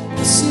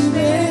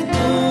 recibe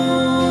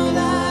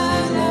toda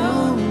la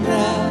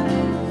honra,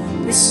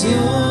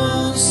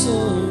 precioso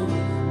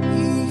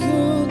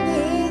Hijo de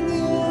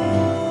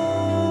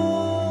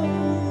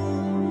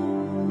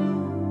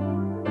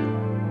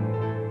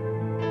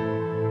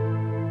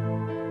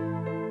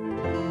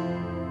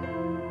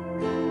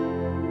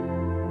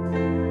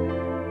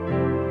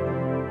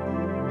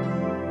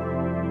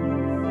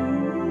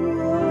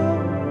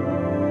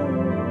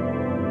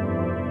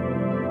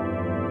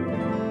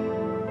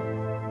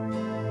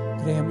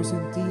Creemos en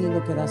ti y en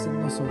lo que harás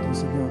en nosotros,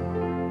 Señor.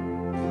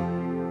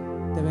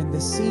 Te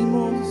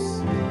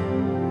bendecimos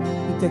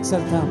y te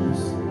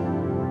exaltamos.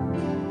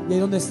 Y ahí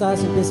donde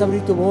estás, empieza a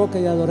abrir tu boca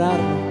y a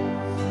adorarlo.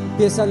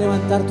 Empieza a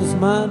levantar tus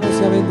manos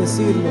y a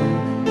bendecirlo.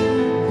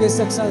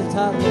 Empieza a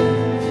exaltarlo.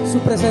 Su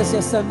presencia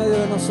está en medio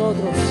de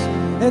nosotros.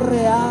 Es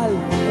real,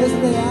 es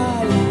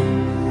real.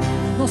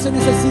 No se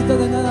necesita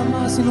de nada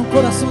más sino un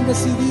corazón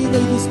decidido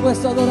y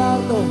dispuesto a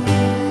adorarlo.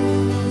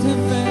 Te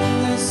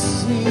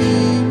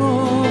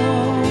bendecimos,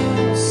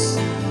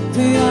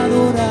 te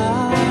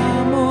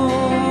adoramos,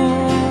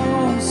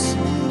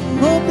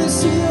 oh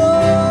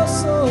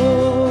precioso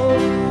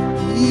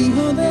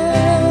Hijo de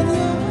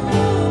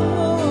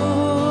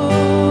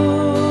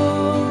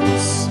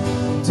Dios.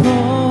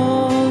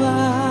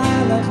 Toda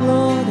la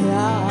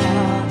gloria,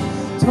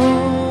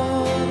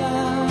 toda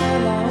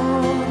la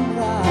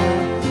honra,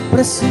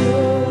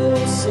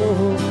 precioso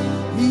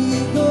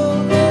Hijo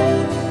de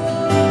Dios.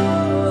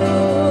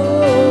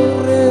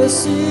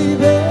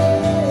 Recibe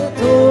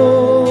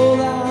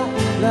toda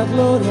la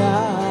gloria,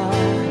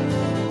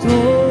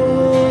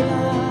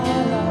 toda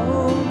la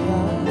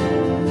honra,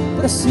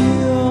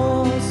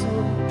 precioso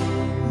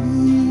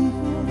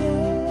Hijo de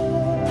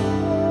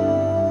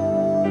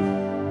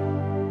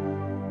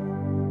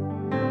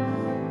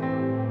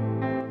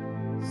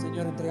Dios.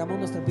 Señor, entregamos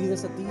nuestras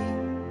vidas a ti,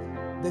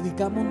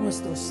 dedicamos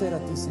nuestro ser a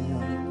ti,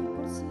 Señor,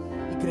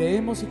 y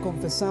creemos y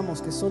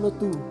confesamos que solo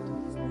tú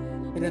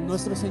eres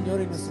nuestro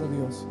Señor y nuestro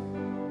Dios,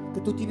 que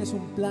tú tienes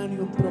un plan y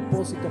un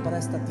propósito para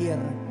esta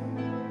tierra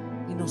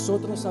y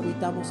nosotros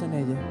habitamos en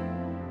ella.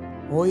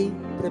 Hoy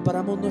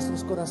preparamos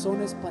nuestros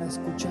corazones para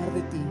escuchar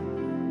de ti,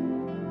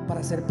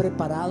 para ser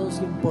preparados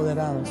y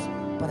empoderados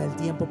para el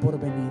tiempo por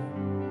venir.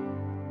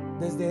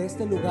 Desde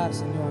este lugar,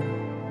 Señor,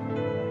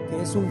 que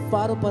es un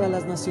faro para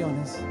las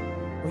naciones,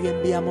 hoy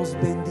enviamos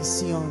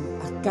bendición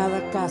a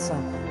cada casa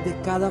de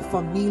cada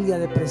familia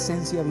de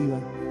Presencia Viva.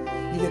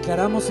 Y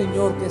declaramos,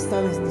 Señor, que esta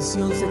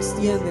bendición se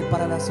extiende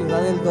para la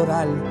ciudad del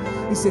Doral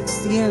y se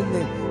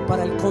extiende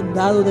para el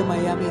condado de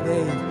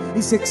Miami-Dade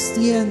y se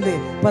extiende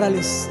para el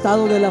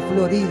estado de la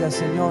Florida,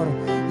 Señor.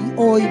 Y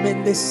hoy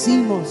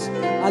bendecimos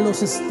a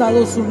los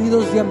Estados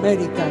Unidos de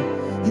América,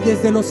 y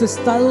desde los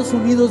Estados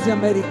Unidos de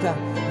América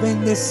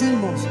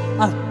bendecimos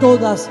a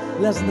todas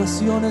las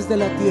naciones de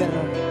la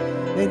tierra,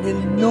 en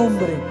el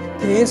nombre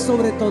que es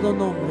sobre todo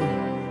nombre.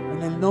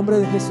 En el nombre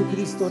de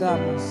Jesucristo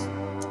oramos.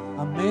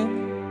 Amén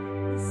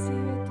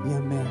y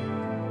amén.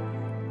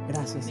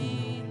 Gracias,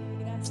 Señor.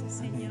 Gracias,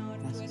 Señor.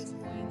 Gracias, Tú eres Señor.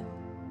 bueno.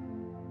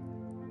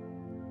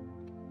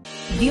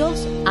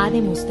 Dios ha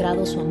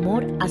demostrado su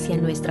amor hacia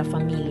nuestra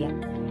familia,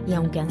 y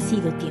aunque han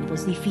sido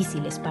tiempos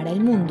difíciles para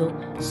el mundo,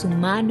 su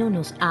mano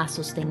nos ha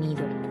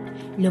sostenido.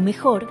 Lo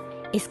mejor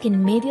es que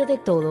en medio de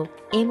todo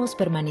hemos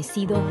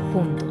permanecido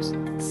juntos,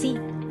 sí,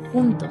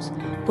 juntos,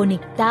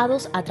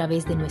 conectados a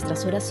través de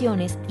nuestras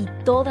oraciones y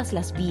todas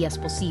las vías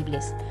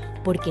posibles,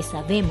 porque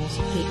sabemos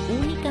que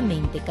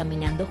únicamente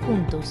caminando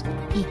juntos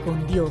y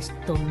con Dios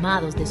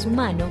tomados de su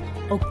mano,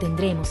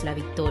 obtendremos la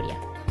victoria.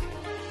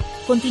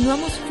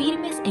 Continuamos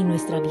firmes en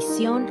nuestra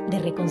visión de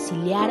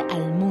reconciliar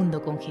al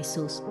mundo con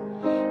Jesús.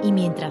 Y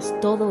mientras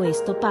todo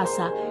esto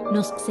pasa,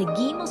 nos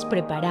seguimos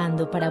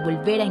preparando para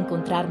volver a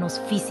encontrarnos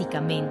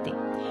físicamente,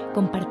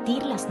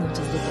 compartir las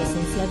noches de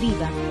Presencia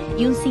Viva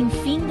y un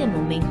sinfín de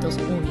momentos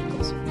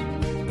únicos.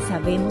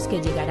 Sabemos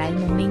que llegará el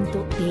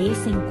momento de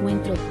ese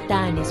encuentro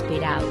tan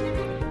esperado.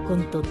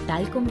 Con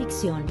total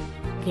convicción,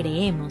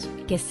 creemos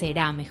que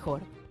será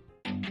mejor.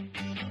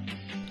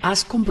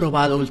 ¿Has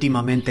comprobado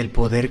últimamente el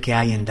poder que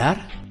hay en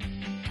dar?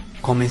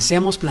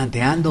 Comencemos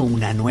planteando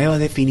una nueva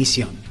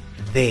definición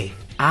de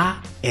AR,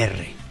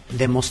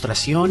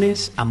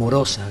 demostraciones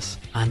amorosas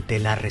ante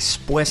la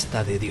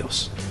respuesta de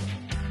Dios.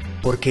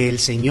 Porque el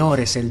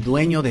Señor es el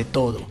dueño de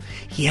todo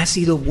y ha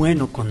sido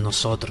bueno con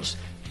nosotros,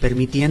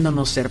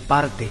 permitiéndonos ser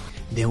parte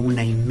de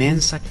una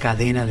inmensa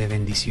cadena de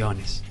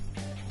bendiciones.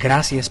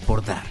 Gracias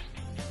por dar.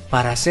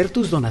 Para hacer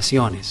tus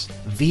donaciones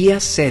vía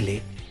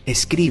Zelle,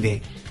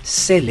 escribe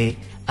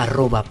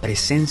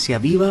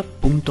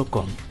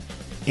zelle@presenciaviva.com.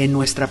 En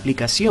nuestra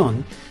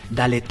aplicación,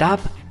 dale tap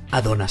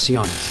a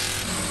donaciones.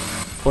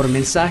 Por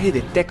mensaje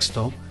de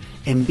texto,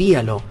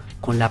 envíalo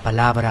con la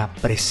palabra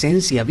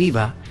Presencia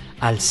Viva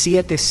al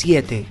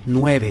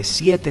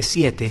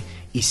 77977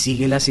 y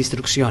sigue las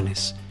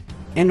instrucciones.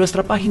 En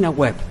nuestra página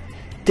web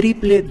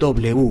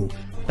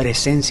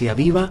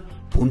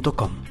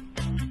www.presenciaviva.com.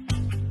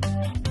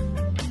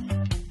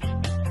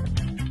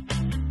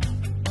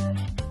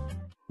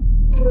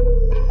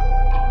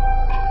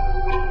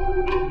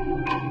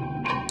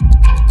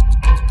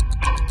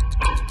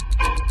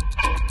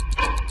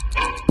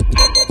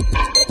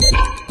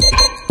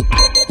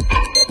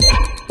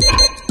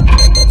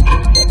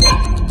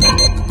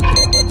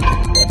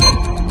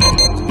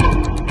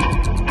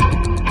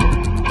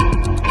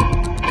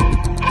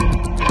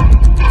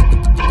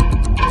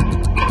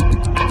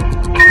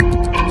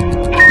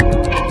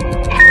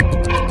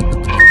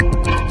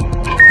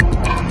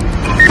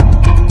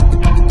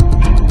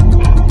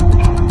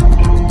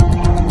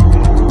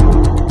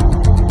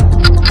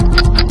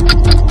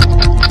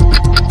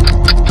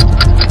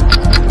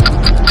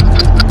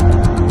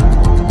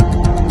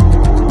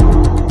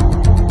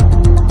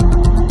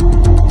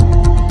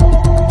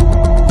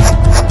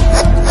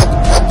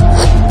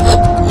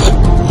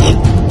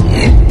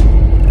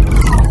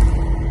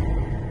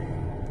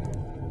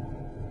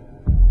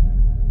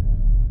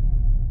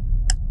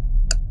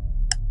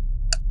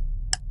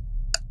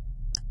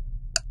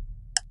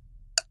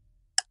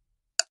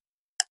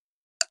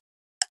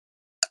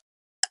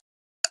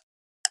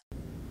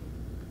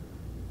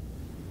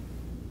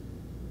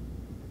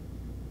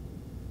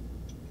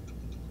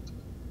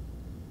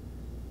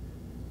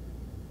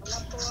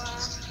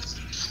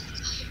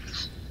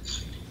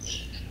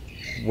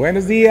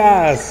 Buenos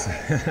días.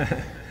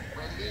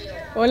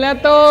 Hola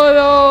a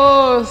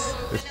todos.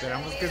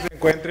 Esperamos que se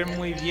encuentren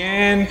muy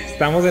bien.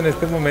 Estamos en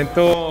este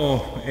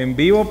momento en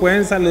vivo.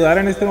 Pueden saludar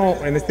en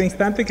este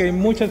instante, que hay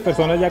muchas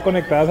personas ya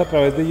conectadas a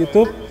través de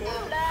YouTube.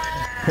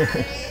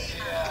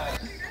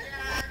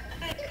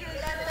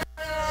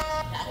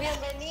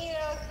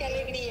 Bienvenidos, qué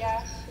alegría.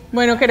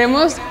 Bueno,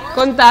 queremos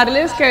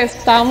contarles que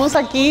estamos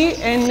aquí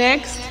en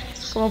Next.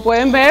 Como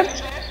pueden ver,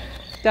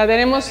 ya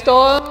tenemos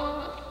todos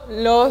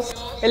los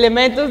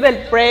elementos del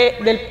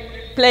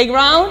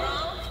playground.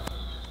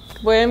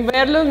 Pueden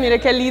verlos, mire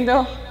qué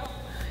lindo.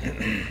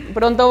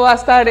 Pronto va a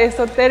estar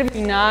esto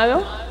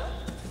terminado.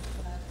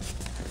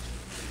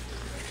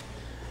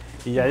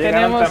 Y ya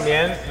llegaron Tenemos-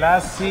 también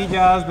las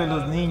sillas de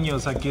los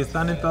niños. Aquí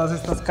están en todas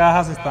estas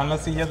cajas, están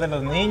las sillas de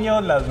los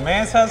niños, las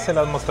mesas, se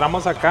las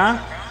mostramos acá.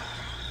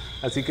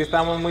 Así que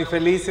estamos muy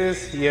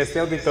felices y este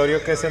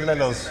auditorio, que es el de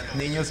los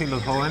niños y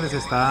los jóvenes,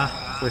 está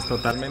pues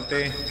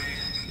totalmente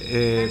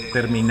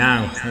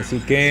terminado. Así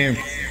que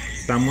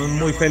estamos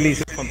muy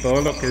felices con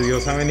todo lo que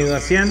Dios ha venido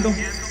haciendo.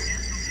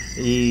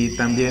 Y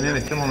también en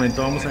este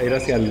momento vamos a ir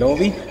hacia el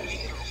lobby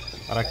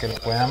para que lo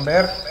puedan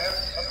ver.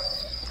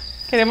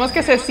 Queremos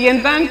que se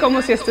sientan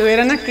como si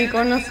estuvieran aquí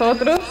con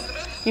nosotros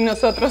y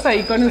nosotros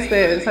ahí con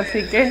ustedes.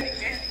 Así que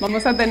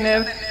vamos a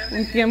tener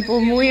un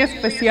tiempo muy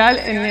especial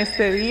en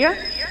este día.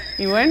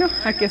 Y bueno,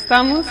 aquí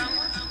estamos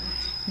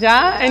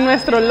ya en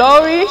nuestro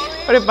lobby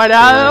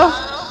preparado.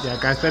 Y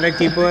acá está el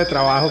equipo de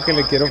trabajo que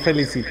le quiero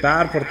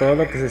felicitar por todo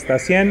lo que se está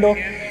haciendo.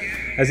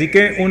 Así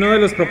que uno de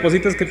los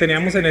propósitos que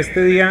teníamos en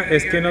este día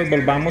es que nos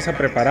volvamos a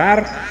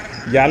preparar.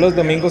 Ya los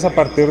domingos a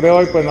partir de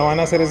hoy pues no van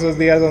a ser esos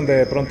días donde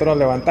de pronto nos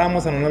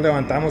levantamos o no nos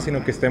levantamos,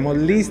 sino que estemos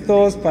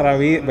listos para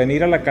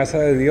venir a la casa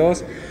de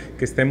Dios,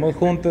 que estemos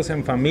juntos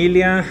en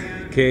familia,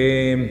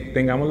 que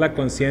tengamos la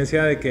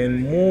conciencia de que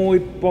en muy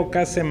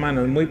pocas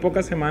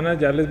semanas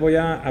ya les voy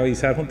a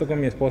avisar junto con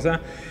mi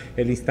esposa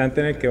el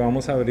instante en el que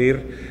vamos a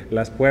abrir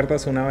las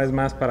puertas una vez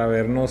más para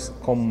vernos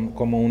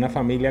como una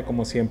familia,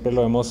 como siempre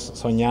lo hemos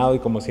soñado y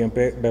como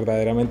siempre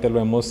verdaderamente lo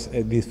hemos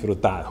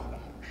disfrutado.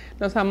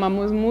 Nos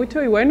amamos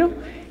mucho y bueno,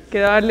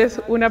 quiero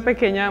darles una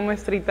pequeña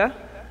muestrita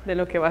de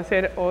lo que va a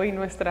ser hoy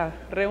nuestra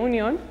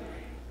reunión.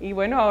 Y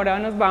bueno, ahora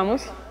nos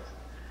vamos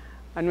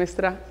a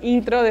nuestra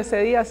intro de ese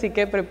día, así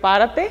que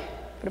prepárate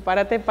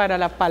para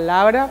la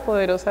palabra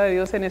poderosa de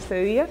Dios en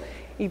este día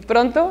y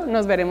pronto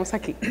nos veremos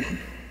aquí.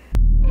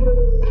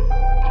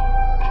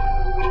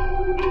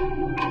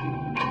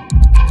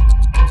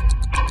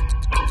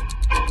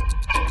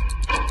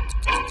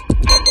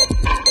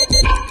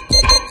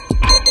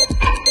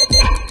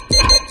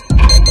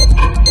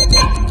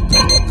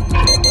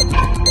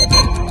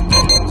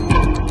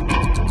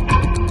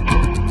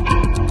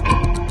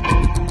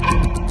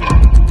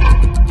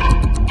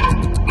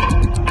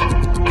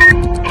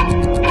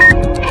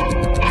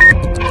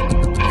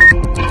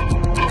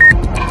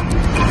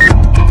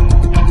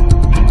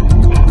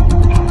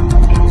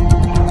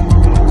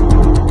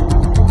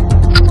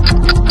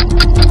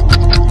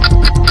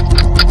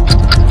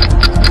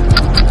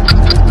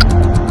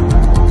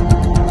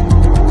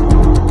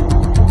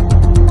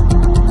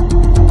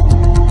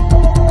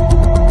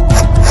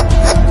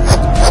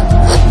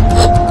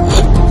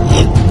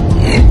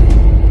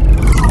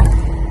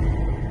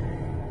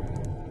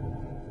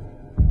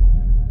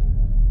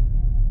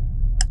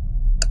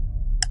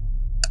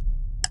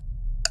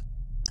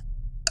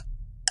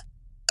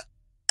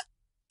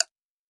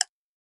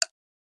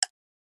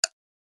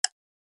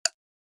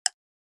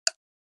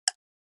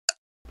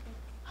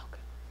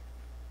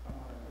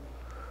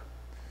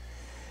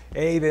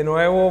 Hey, de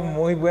nuevo,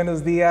 muy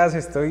buenos días,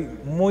 estoy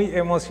muy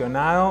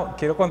emocionado.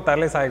 Quiero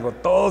contarles algo,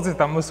 todos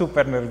estamos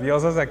súper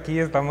nerviosos aquí,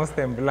 estamos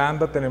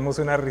temblando, tenemos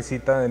una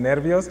risita de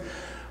nervios.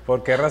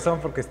 ¿Por qué razón?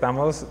 Porque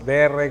estamos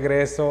de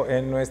regreso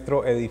en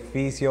nuestro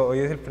edificio. Hoy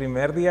es el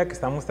primer día que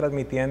estamos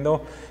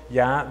transmitiendo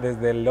ya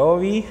desde el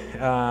lobby.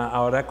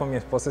 Ahora con mi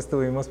esposa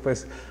estuvimos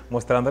pues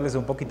mostrándoles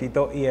un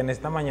poquitito y en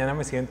esta mañana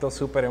me siento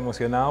súper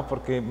emocionado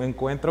porque me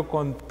encuentro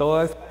con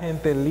toda esta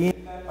gente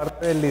linda,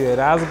 parte del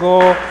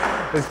liderazgo.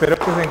 Espero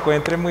que se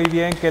encuentren muy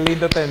bien, qué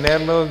lindo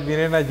tenerlos.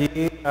 Vienen allí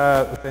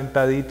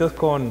sentaditos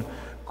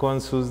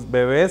con sus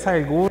bebés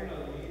algunos.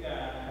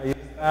 Ahí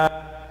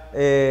está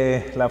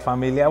la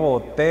familia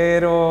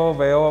Botero,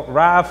 veo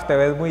Raf, te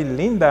ves muy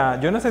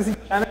linda. Yo no sé si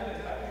están en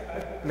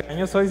el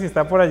cumpleaños hoy, si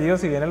está por allí o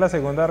si viene la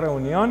segunda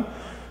reunión,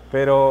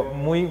 pero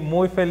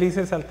muy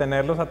felices al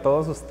tenerlos a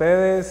todos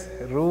ustedes.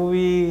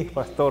 Ruby,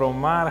 Pastor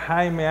Omar,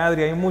 Jaime,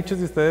 Adri, hay muchos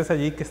de ustedes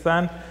allí que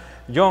están.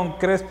 John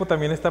Crespo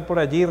también está por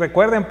allí.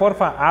 Recuerden,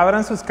 porfa,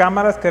 abran sus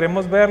cámaras,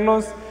 queremos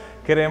verlos,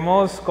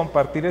 queremos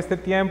compartir este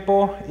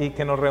tiempo y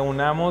que nos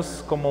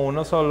reunamos como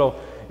uno solo.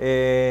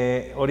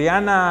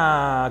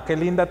 Oriana, qué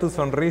linda tu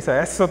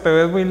sonrisa, eso, te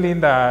ves muy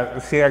linda.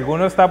 Si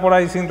alguno está por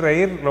ahí sin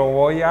reír, lo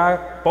voy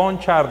a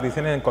ponchar,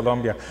 dicen en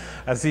Colombia.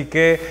 Así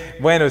que,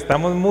 bueno,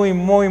 estamos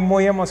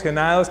muy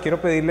emocionados.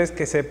 Quiero pedirles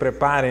que se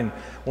preparen.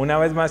 Una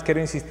vez más quiero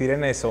insistir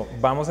en eso.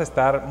 Vamos a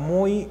estar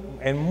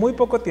en muy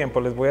poco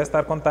tiempo, les voy a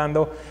estar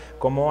contando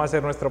cómo va a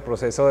ser nuestro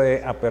proceso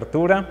de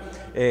apertura.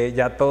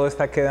 Ya todo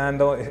está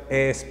quedando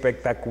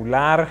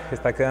espectacular,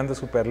 está quedando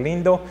súper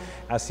lindo.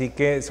 Así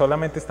que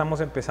solamente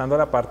estamos empezando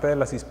la parte de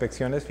las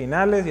inspecciones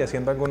finales y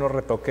haciendo algunos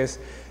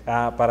retoques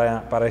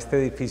para este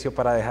edificio,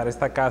 para dejar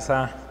esta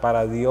casa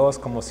para Dios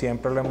como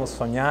siempre lo hemos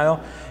soñado.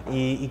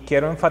 Y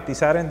quiero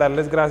enfatizar en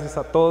darles gracias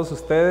a todos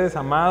ustedes,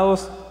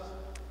 amados,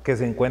 que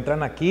se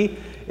encuentran aquí.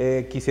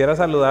 Quisiera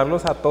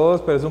saludarlos a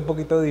todos, pero es un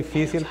poquito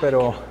difícil,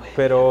 pero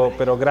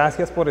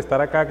gracias por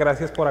estar acá,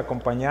 gracias por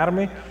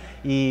acompañarme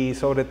y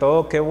sobre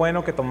todo qué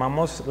bueno que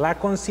tomamos la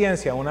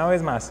conciencia una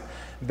vez más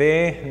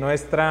de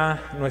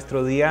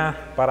nuestro día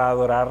para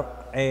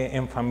adorar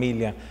en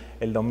familia.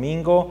 El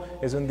domingo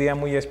es un día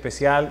muy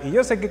especial y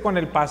yo sé que con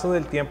el paso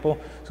del tiempo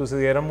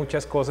sucedieron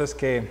muchas cosas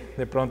que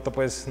de pronto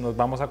pues nos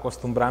vamos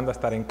acostumbrando a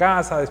estar en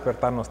casa, a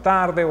despertarnos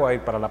tarde o a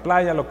ir para la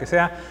playa, lo que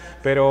sea,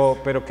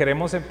 pero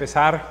queremos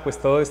empezar pues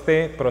todo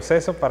este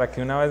proceso para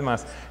que una vez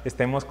más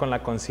estemos con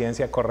la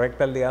conciencia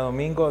correcta el día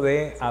domingo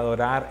de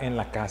adorar en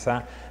la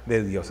casa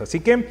de Dios.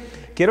 Así que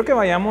quiero que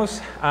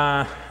vayamos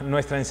a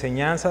nuestra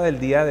enseñanza del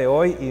día de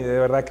hoy y de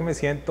verdad que me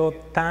siento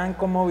tan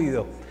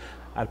conmovido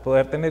al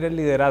poder tener el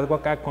liderazgo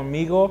acá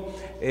conmigo.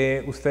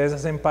 Ustedes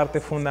hacen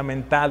parte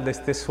fundamental de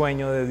este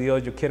sueño de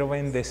Dios. Yo quiero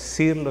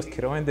bendecirlos,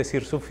 quiero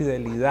bendecir su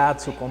fidelidad,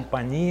 su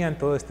compañía en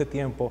todo este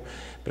tiempo.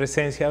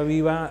 Presencia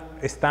Viva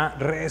está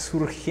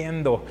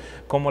resurgiendo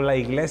como la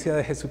iglesia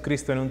de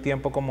Jesucristo en un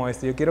tiempo como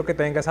este. Yo quiero que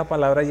tenga esa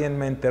palabra ahí en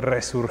mente,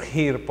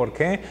 resurgir. ¿Por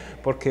qué?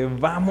 Porque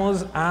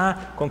vamos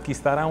a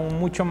conquistar aún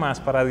mucho más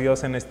para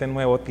Dios en este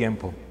nuevo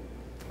tiempo.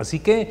 Así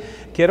que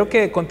quiero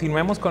que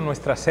continuemos con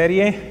nuestra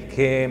serie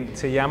que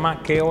se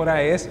llama ¿Qué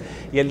hora es?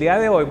 Y el día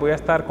de hoy voy a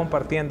estar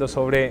compartiendo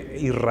sobre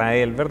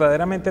Israel.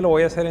 Verdaderamente lo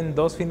voy a hacer en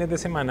 2 fines de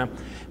semana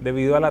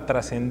debido a la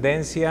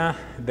trascendencia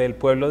del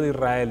pueblo de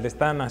Israel, de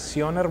esta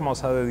nación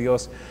hermosa de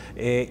Dios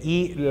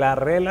y la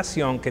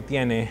relación que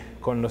tiene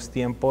con los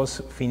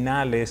tiempos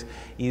finales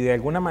y de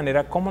alguna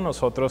manera cómo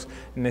nosotros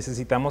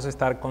necesitamos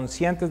estar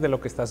conscientes de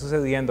lo que está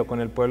sucediendo con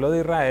el pueblo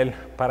de Israel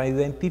para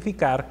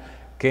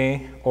identificar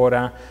 ¿qué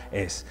hora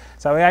es?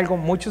 ¿Sabe algo?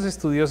 Muchos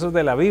estudiosos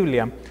de la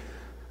Biblia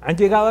han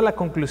llegado a la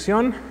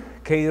conclusión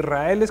que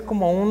Israel es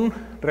como un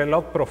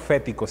reloj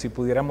profético, si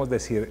pudiéramos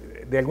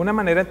decir. De alguna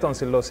manera,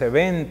 entonces, los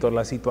eventos,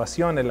 las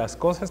situaciones, las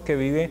cosas que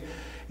vive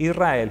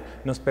Israel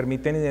nos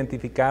permiten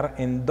identificar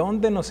en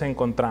dónde nos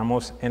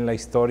encontramos en la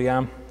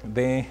historia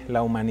de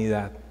la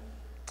humanidad.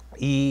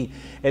 Y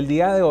el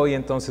día de hoy,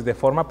 entonces, de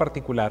forma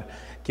particular,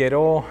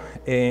 quiero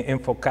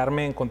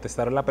enfocarme en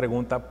contestar la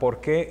pregunta ¿por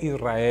qué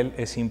Israel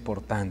es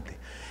importante?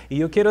 Y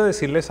yo quiero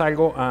decirles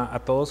algo a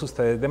todos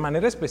ustedes. De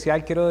manera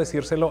especial quiero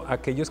decírselo a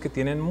aquellos que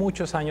tienen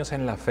muchos años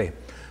en la fe.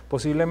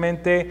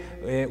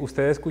 Posiblemente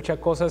usted escucha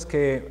cosas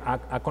que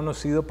ha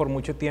conocido por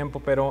mucho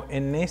tiempo, pero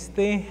en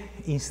este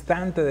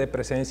instante de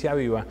presencia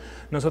viva,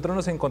 nosotros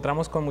nos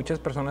encontramos con muchas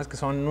personas que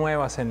son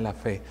nuevas en la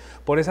fe.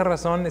 Por esa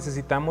razón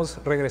necesitamos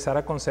regresar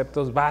a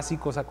conceptos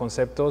básicos, a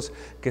conceptos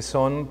que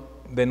son,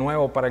 de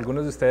nuevo, para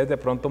algunos de ustedes de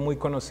pronto muy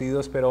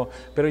conocidos, pero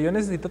yo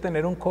necesito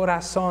tener un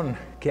corazón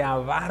que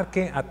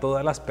abarque a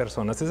todas las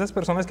personas. Esas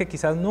personas que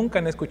quizás nunca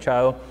han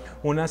escuchado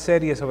una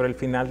serie sobre el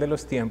final de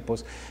los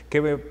tiempos,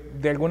 que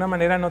de alguna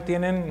manera no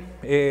tienen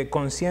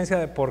conciencia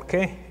de por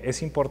qué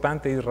es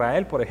importante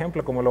Israel, por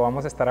ejemplo, como lo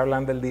vamos a estar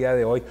hablando el día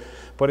de hoy.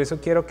 Por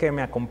eso quiero que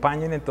me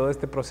acompañen en todo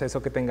este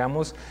proceso, que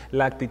tengamos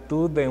la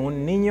actitud de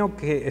un niño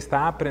que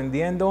está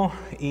aprendiendo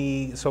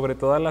y sobre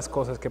todas las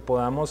cosas que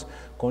podamos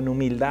con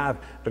humildad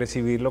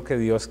recibir lo que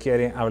Dios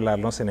quiere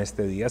hablarnos en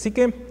este día. Así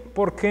que,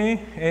 ¿por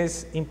qué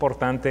es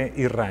importante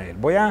Israel?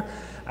 Voy a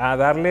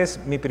darles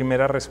mi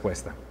primera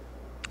respuesta.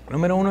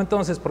 Número 1,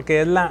 entonces,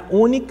 porque es la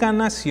única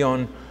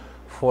nación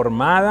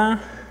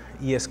formada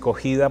y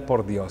escogida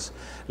por Dios.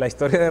 La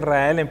historia de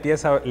Israel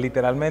empieza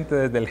literalmente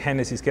desde el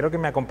Génesis. Quiero que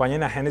me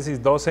acompañen a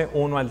Génesis 12,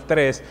 1 al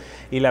 3,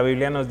 y la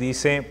Biblia nos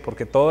dice,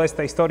 porque toda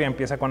esta historia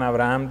empieza con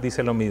Abraham,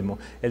 dice lo mismo.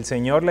 El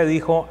Señor le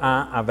dijo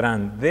a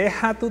Abraham,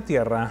 deja tu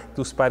tierra,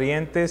 tus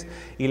parientes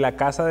y la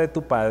casa de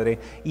tu padre,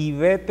 y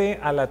vete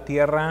a la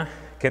tierra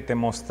que te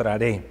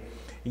mostraré.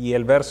 Y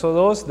el verso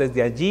 2,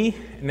 desde allí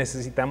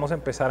necesitamos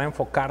empezar a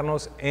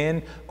enfocarnos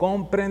en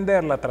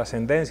comprender la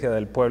trascendencia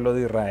del pueblo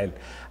de Israel.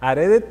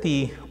 Haré de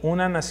ti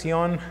una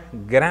nación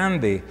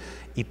grande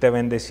y te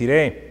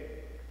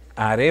bendeciré.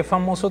 Haré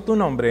famoso tu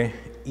nombre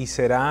y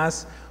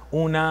serás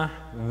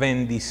una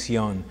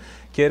bendición.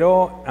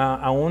 Quiero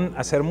aún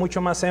hacer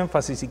mucho más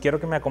énfasis y quiero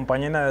que me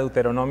acompañen a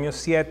Deuteronomio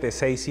 7,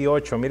 6 y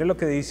 8. Mire lo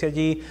que dice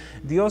allí,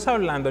 Dios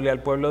hablándole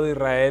al pueblo de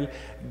Israel.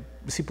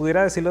 Si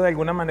pudiera decirlo de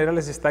alguna manera,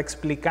 les está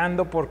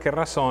explicando por qué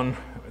razón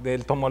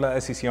él tomó la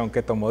decisión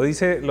que tomó.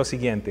 Dice lo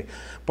siguiente,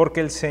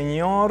 porque el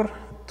Señor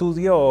tu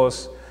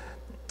Dios,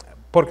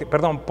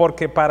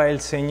 porque para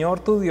el Señor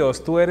tu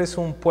Dios tú eres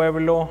un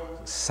pueblo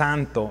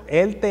santo.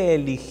 Él te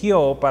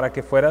eligió para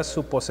que fueras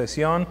su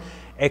posesión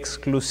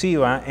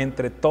exclusiva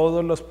entre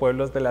todos los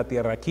pueblos de la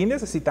tierra. Aquí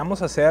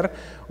necesitamos hacer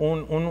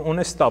un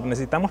stop,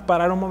 necesitamos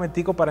parar un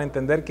momentico para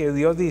entender que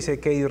Dios dice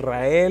que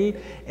Israel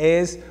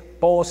es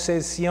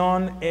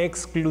posesión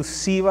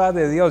exclusiva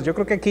de Dios. Yo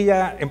creo que aquí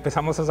ya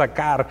empezamos a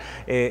sacar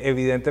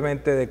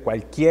evidentemente de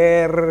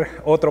cualquier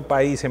otro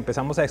país,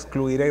 empezamos a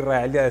excluir a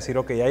Israel y a decir,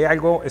 ok, hay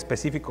algo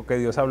específico que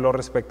Dios habló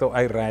respecto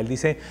a Israel.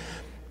 Dice,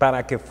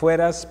 para que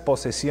fueras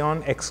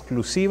posesión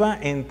exclusiva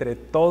entre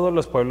todos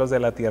los pueblos de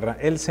la tierra.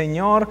 El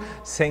Señor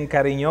se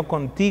encariñó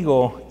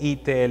contigo y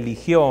te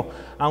eligió,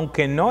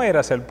 aunque no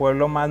eras el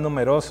pueblo más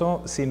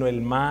numeroso, sino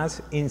el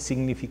más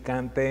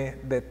insignificante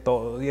de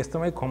todos. Y esto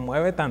me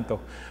conmueve tanto,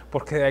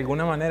 porque de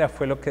alguna manera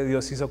fue lo que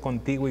Dios hizo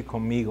contigo y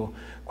conmigo.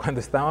 Cuando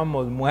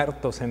estábamos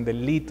muertos en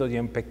delitos y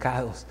en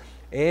pecados,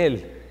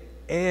 Él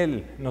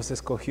Él nos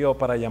escogió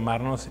para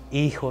llamarnos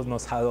hijos,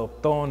 nos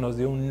adoptó, nos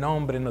dio un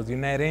nombre, nos dio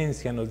una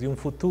herencia, nos dio un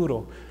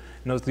futuro,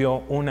 nos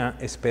dio una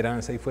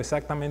esperanza. Y fue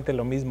exactamente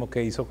lo mismo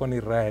que hizo con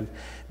Israel.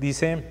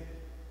 Dice,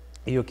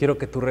 y yo quiero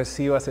que tú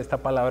recibas esta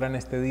palabra en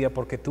este día,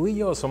 porque tú y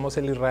yo somos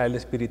el Israel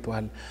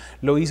espiritual.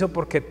 Lo hizo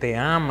porque te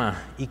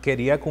ama y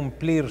quería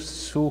cumplir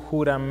su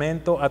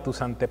juramento a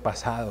tus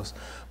antepasados.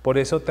 Por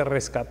eso te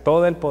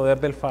rescató del poder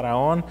del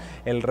faraón,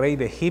 el rey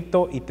de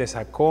Egipto, y te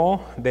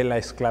sacó de la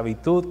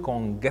esclavitud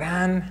con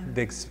gran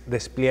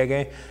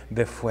despliegue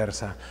de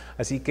fuerza.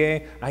 Así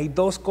que hay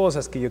dos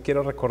cosas que yo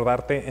quiero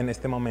recordarte en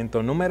este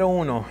momento. Número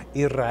uno,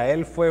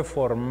 Israel fue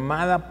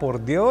formada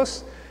por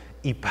Dios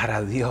y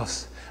para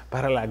Dios,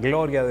 para la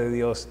gloria de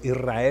Dios.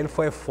 Israel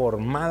fue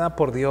formada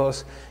por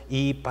Dios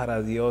y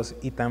para Dios.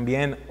 Y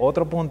también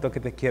otro punto que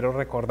te quiero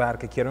recordar,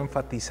 que quiero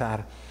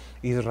enfatizar: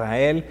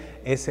 Israel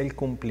es el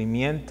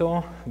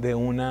cumplimiento de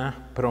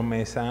una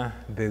promesa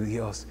de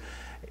Dios.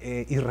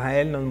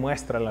 Israel nos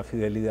muestra la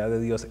fidelidad de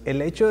Dios.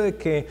 El hecho de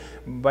que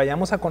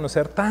vayamos a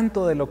conocer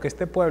tanto de lo que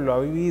este pueblo ha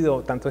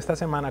vivido, tanto esta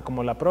semana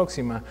como la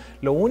próxima,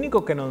 lo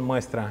único que nos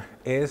muestra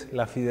es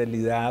la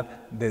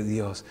fidelidad de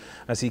Dios.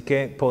 Así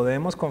que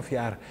podemos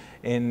confiar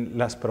en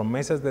las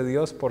promesas de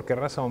Dios. ¿Por qué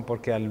razón?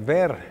 Porque al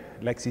ver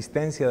la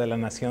existencia de la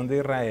nación de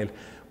Israel,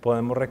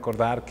 podemos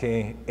recordar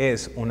que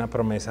es una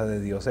promesa de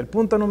Dios. El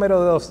punto número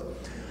 2.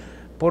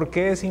 ¿Por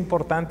qué es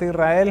importante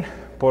Israel?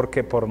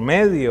 Porque por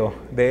medio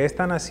de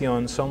esta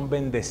nación son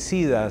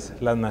bendecidas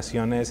las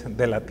naciones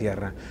de la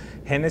tierra.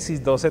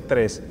 Génesis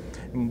 12:3,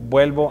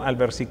 vuelvo al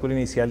versículo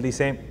inicial,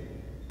 dice: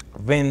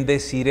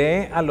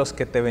 bendeciré a los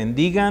que te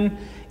bendigan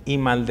y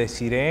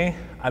maldeciré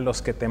a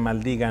los que te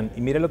maldigan.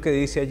 Y mire lo que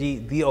dice allí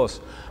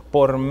Dios: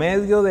 por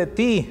medio de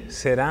ti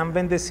serán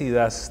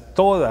bendecidas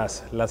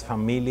todas las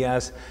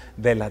familias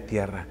de la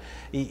tierra.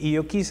 Y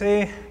yo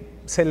quise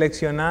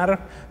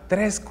seleccionar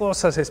 3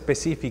 cosas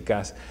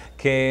específicas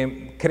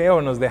que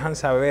creo nos dejan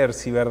saber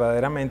si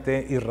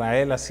verdaderamente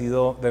Israel ha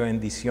sido de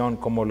bendición,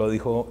 como lo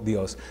dijo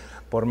Dios.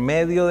 Por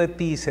medio de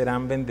ti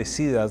serán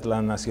bendecidas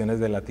las naciones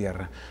de la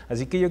tierra.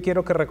 Así que yo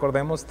quiero que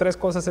recordemos 3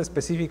 cosas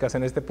específicas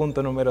en este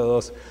punto número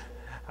 2.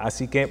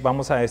 Así que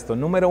vamos a esto.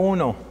 Número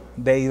 1,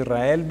 de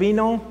Israel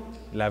vino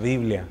la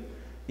Biblia.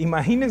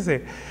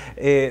 Imagínense,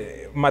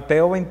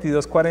 Mateo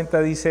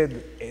 22:40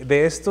 dice: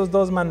 de estos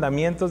 2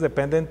 mandamientos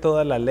dependen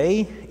toda la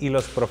ley y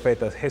los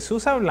profetas.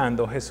 Jesús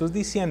hablando, Jesús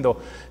diciendo,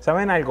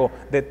 ¿saben algo?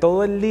 De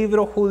todo el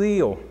libro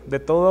judío, de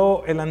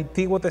todo el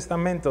Antiguo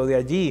Testamento, de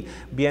allí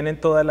vienen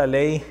toda la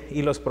ley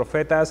y los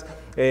profetas,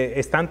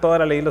 están toda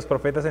la ley y los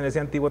profetas en ese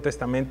Antiguo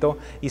Testamento.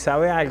 ¿Y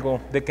sabe algo?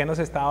 ¿De qué nos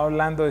estaba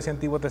hablando ese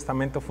Antiguo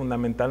Testamento?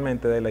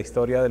 Fundamentalmente de la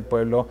historia del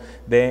pueblo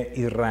de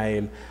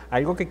Israel.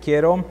 Algo que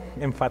quiero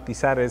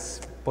enfatizar,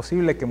 es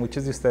posible que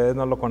muchos de ustedes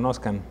no lo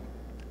conozcan.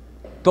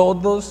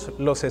 Todos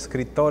los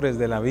escritores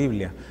de la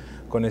Biblia,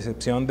 con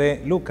excepción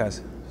de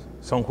Lucas,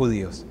 son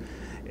judíos.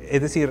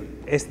 Es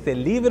decir, este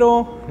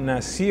libro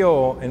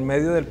nació en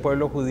medio del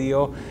pueblo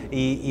judío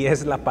y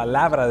es la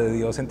palabra de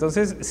Dios.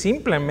 Entonces,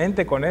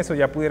 simplemente con eso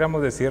ya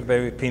pudiéramos decir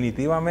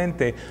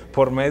definitivamente,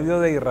 por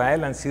medio de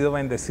Israel han sido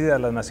bendecidas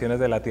las naciones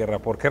de la tierra.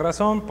 ¿Por qué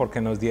razón?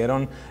 Porque nos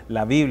dieron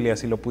la Biblia,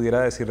 si lo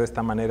pudiera decir de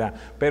esta manera.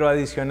 Pero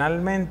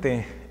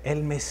adicionalmente,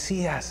 el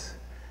Mesías,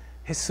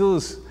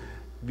 Jesús,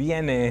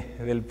 viene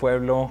del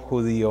pueblo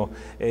judío.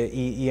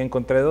 Y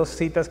encontré 2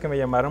 citas que me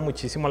llamaron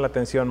muchísimo la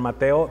atención.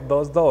 Mateo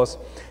 2:2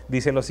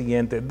 dice lo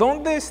siguiente: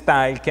 ¿dónde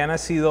está el que ha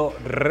nacido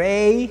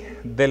rey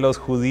de los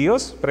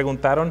judíos?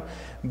 Preguntaron.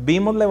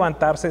 Vimos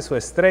levantarse su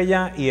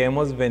estrella y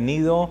hemos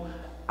venido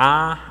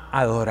a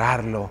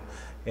adorarlo.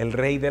 El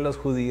rey de los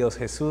judíos,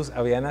 Jesús,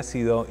 había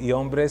nacido y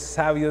hombres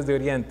sabios de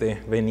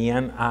Oriente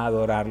venían a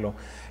adorarlo.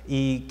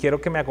 Y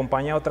quiero que me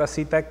acompañe a otra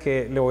cita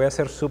que, le voy a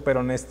ser súper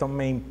honesto,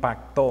 me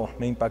impactó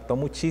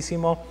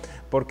muchísimo,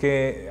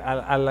 porque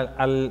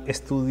al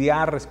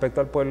estudiar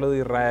respecto al pueblo de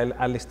Israel,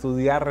 al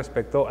estudiar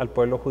respecto al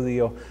pueblo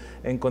judío,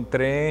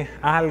 encontré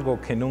algo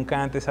que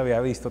nunca antes había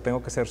visto.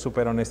 Tengo que ser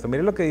súper honesto.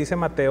 Mire lo que dice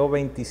Mateo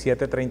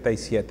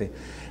 27:37.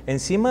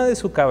 Encima de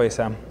su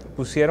cabeza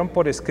pusieron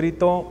por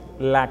escrito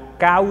la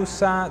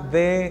causa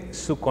de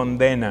su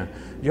condena.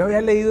 Yo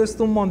había leído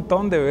esto un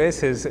montón de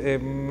veces,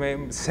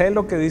 sé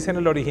lo que dice en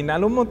el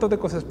original, un montón de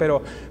cosas,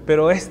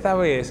 pero esta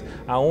vez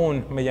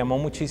aún me llamó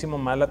muchísimo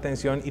más la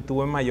atención y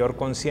tuve mayor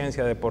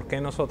conciencia de por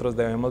qué nosotros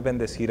debemos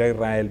bendecir a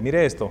Israel.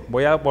 Mire esto,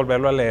 voy a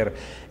volverlo a leer.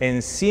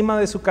 Encima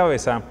de su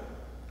cabeza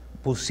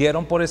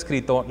pusieron por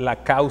escrito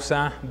la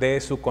causa de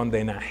su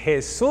condena.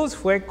 Jesús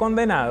fue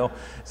condenado,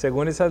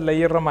 según esas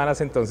leyes romanas,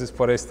 entonces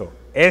por esto: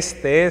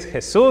 este es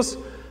Jesús,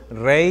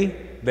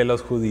 Rey de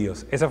los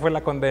judíos. Esa fue la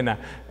condena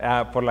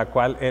por la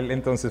cual él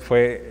entonces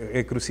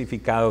fue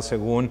crucificado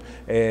según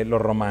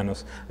los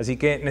romanos. Así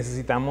que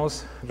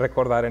necesitamos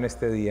recordar en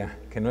este día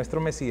que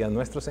nuestro Mesías,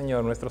 nuestro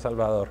Señor, nuestro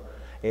Salvador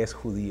es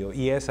judío,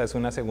 y esa es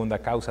una segunda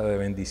causa de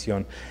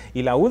bendición.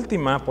 Y la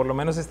última, por lo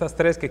menos estas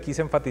 3 que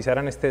quise enfatizar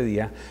en este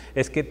día,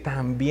 es que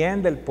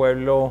también del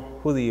pueblo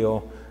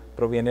judío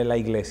proviene la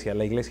iglesia.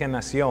 La iglesia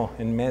nació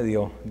en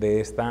medio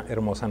de esta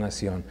hermosa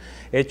nación.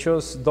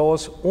 Hechos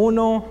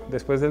 2:1,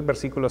 después del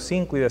versículo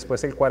 5 y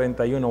después el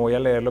 41, voy a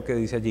leer lo que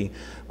dice allí.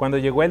 Cuando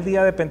llegó el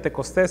día de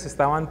Pentecostés,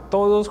 estaban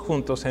todos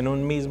juntos en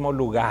un mismo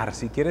lugar.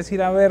 Si quieres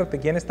ir a ver de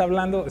quién está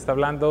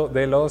hablando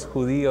de los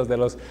judíos, de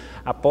los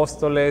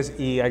apóstoles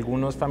y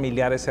algunos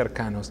familiares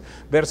cercanos.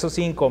 Verso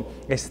 5,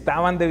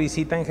 estaban de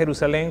visita en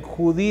Jerusalén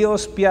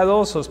judíos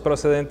piadosos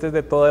procedentes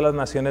de todas las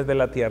naciones de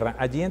la tierra.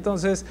 Allí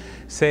entonces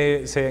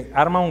se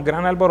arma un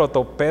gran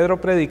alboroto,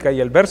 Pedro predica y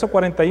el verso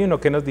 41,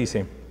 ¿qué nos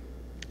dice?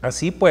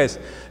 Así pues,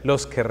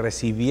 los que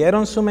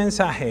recibieron su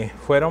mensaje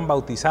fueron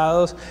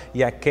bautizados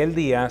y aquel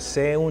día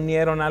se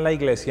unieron a la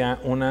iglesia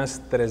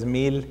unas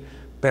 3,000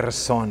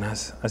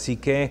 personas. Así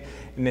que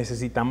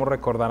necesitamos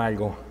recordar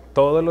algo,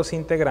 todos los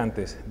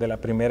integrantes de la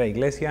primera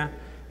iglesia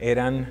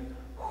eran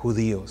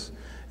judíos.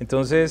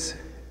 Entonces,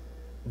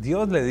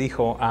 Dios le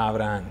dijo a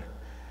Abraham,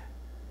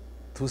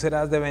 tú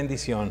serás de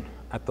bendición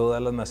a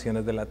todas las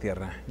naciones de la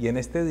tierra. Y en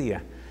este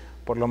día,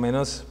 por lo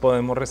menos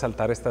podemos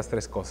resaltar estas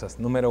 3 cosas.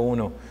 Número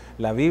 1,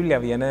 la Biblia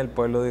viene del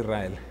pueblo de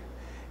Israel.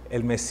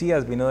 El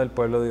Mesías vino del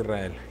pueblo de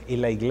Israel y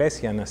la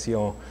iglesia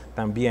nació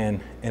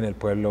también en el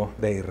pueblo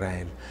de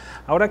Israel.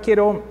 Ahora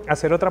quiero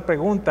hacer otra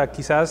pregunta,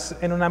 quizás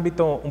en un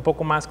ámbito un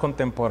poco más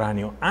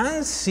contemporáneo.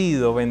 ¿Han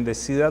sido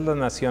bendecidas las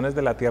naciones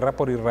de la tierra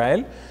por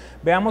Israel?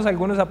 Veamos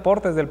algunos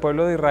aportes del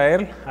pueblo de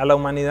Israel a la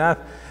humanidad.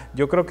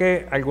 Yo creo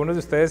que algunos de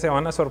ustedes se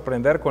van a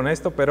sorprender con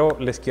esto, pero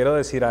les quiero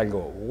decir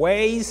algo.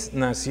 Waze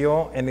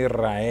nació en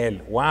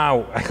Israel.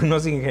 ¡Wow! Hay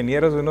unos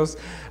ingenieros,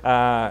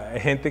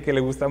 gente que le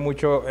gusta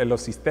mucho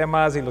los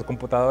sistemas y los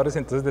computadores,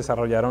 entonces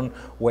desarrollaron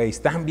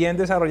Waze. También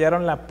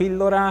desarrollaron la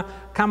píldora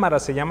cámara,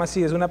 se llama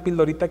así, es una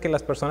pildorita que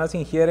las personas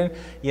ingieren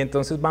y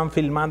entonces van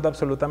filmando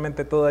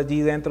absolutamente todo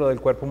allí dentro del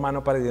cuerpo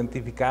humano para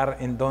identificar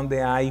en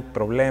dónde hay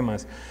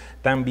problemas.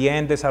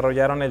 También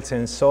desarrollaron el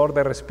sensor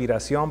de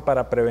respiración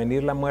para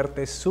prevenir la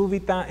muerte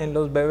súbita en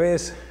los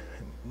bebés.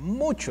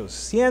 Muchos,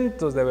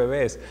 cientos de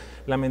bebés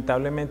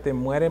lamentablemente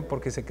mueren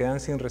porque se quedan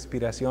sin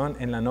respiración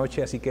en la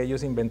noche, así que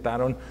ellos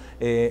inventaron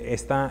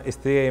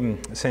este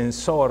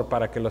sensor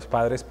para que los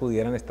padres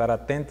pudieran estar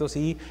atentos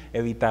y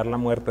evitar la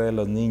muerte de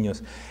los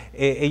niños.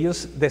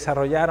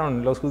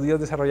 Los judíos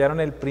desarrollaron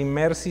el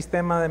primer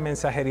sistema de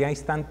mensajería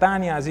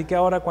instantánea, así que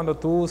ahora cuando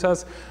tú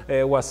usas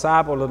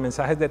WhatsApp o los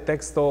mensajes de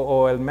texto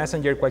o el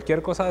Messenger,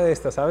 cualquier cosa de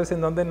esta, ¿sabes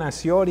en dónde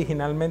nació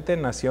originalmente?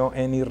 Nació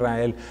en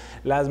Israel.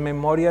 Las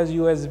memorias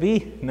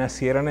USB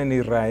nacieron en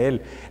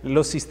Israel.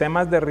 Los sistemas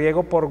de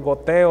riego por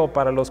goteo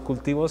para los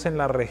cultivos en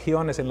las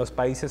regiones, en los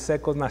países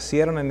secos,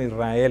 nacieron en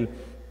Israel.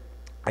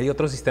 Hay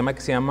otro sistema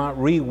que se llama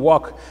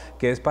ReWalk,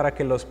 que es para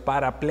que los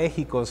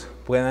parapléjicos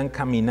puedan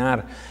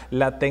caminar.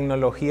 La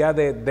tecnología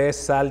de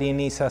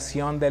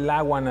desalinización del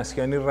agua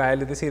nació en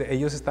Israel, es decir,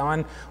 ellos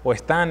están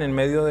en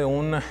medio de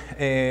un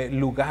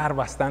lugar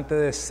bastante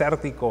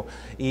desértico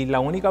y la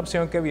única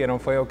opción que vieron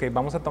fue, ok,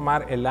 vamos a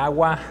tomar el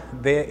agua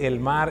del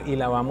mar y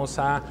la vamos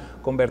a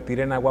convertir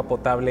en agua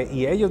potable,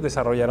 y ellos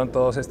desarrollaron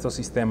todos estos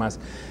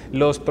sistemas.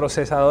 Los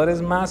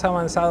procesadores más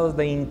avanzados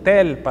de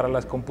Intel para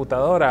las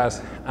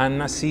computadoras han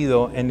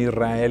nacido en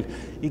Israel.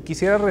 Y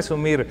quisiera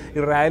resumir,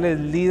 Israel es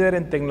líder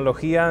en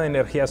tecnología de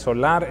energía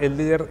solar, es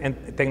líder en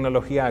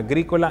tecnología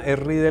agrícola,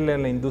 es líder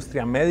en la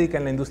industria médica,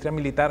 en la industria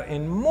militar,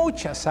 en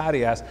muchas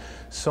áreas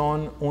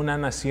son una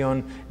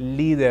nación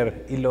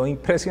líder. Y lo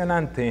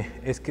impresionante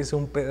es que es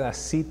un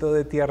pedacito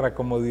de tierra,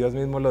 como Dios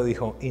mismo lo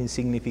dijo,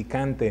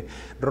 insignificante,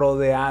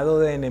 rodeado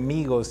de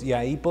enemigos, y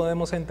ahí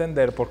podemos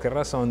entender por qué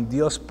razón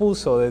Dios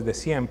puso desde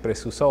siempre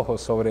sus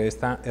ojos sobre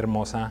esta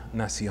hermosa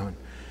nación.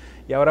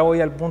 Y ahora voy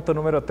al punto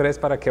número 3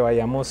 para que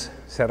vayamos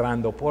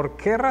cerrando. ¿Por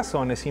qué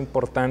razón es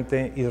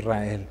importante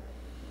Israel?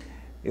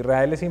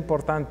 Israel es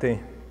importante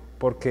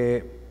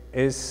porque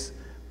es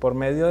por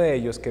medio de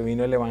ellos que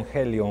vino el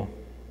Evangelio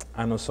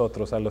a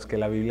nosotros, a los que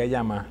la Biblia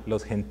llama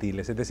los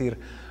gentiles, es decir,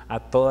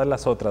 a todas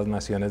las otras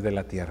naciones de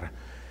la tierra.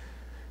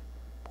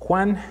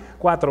 Juan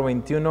 4,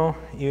 21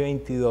 y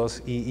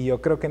 22, y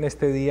yo creo que en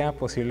este día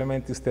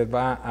posiblemente usted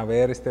va a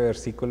ver este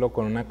versículo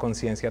con una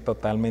conciencia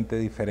totalmente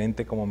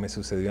diferente, como me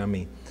sucedió a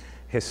mí.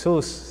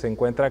 Jesús se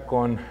encuentra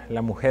con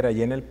la mujer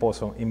allí en el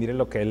pozo y mire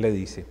lo que él le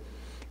dice.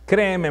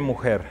 Créeme,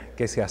 mujer,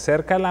 que se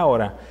acerca la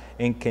hora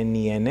en que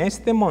ni en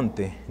este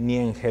monte ni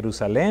en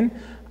Jerusalén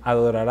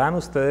adorarán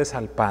ustedes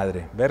al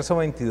Padre. Verso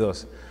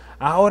 22.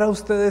 Ahora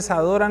ustedes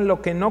adoran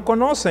lo que no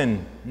conocen,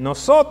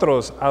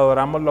 nosotros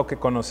adoramos lo que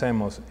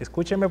conocemos.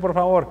 Escúcheme por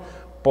favor,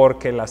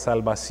 porque la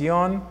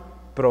salvación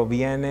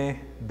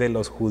proviene de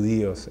los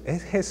judíos.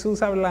 Es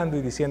Jesús hablando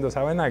y diciendo,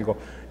 ¿saben algo?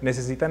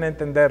 Necesitan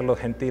entender los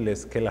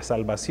gentiles que la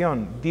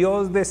salvación,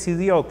 Dios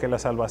decidió que la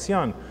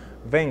salvación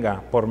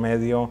venga por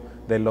medio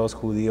de los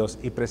judíos,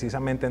 y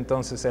precisamente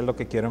entonces es lo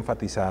que quiero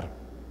enfatizar.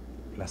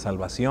 La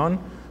salvación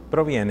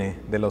proviene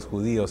de los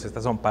judíos.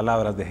 Estas son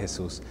palabras de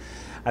Jesús.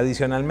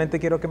 Adicionalmente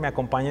quiero que me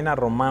acompañen a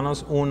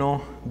Romanos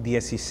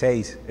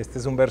 1:16. Este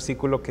es un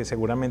versículo que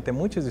seguramente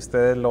muchos de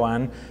ustedes lo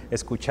han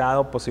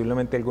escuchado,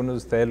 posiblemente algunos de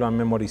ustedes lo han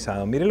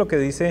memorizado. Mire lo que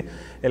dice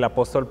el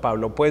apóstol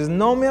Pablo: pues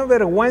no me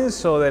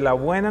avergüenzo de la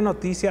buena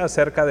noticia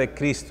acerca de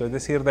Cristo, es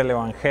decir, del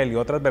Evangelio.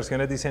 Otras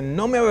versiones dicen: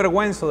 no me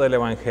avergüenzo del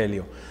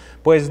Evangelio.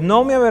 Pues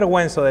no me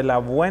avergüenzo de la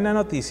buena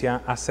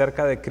noticia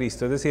acerca de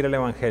Cristo, es decir, el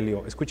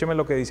Evangelio. Escúcheme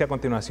lo que dice a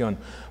continuación: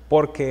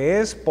 porque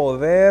es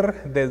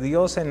poder de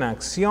Dios en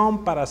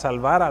acción para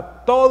salvar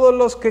a todos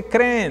los que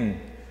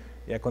creen.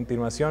 Y a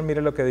continuación,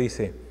 mire lo que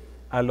dice: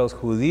 a los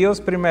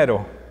judíos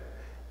primero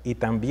y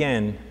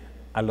también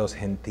a los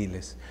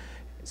gentiles.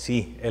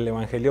 Sí, el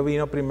Evangelio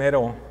vino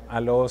primero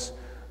a los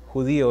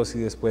judíos y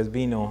después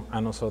vino a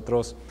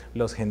nosotros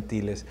los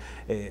gentiles.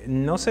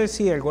 No sé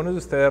si algunos de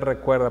ustedes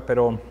recuerdan,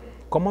 pero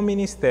como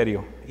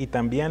ministerio, y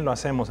también lo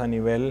hacemos a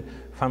nivel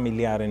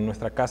familiar, en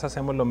nuestra casa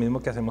hacemos lo mismo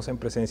que hacemos en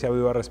Presencia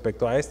Viva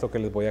respecto a esto que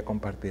les voy a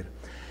compartir.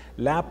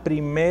 La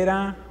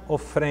primera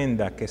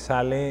ofrenda que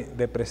sale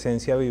de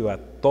Presencia Viva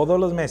todos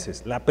los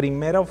meses, la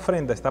primera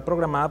ofrenda está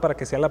programada para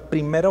que sea la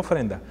primera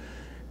ofrenda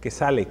que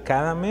sale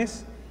cada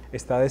mes,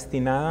 está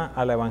destinada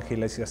a la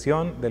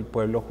evangelización del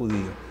pueblo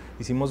judío.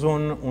 Hicimos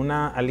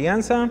una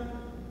alianza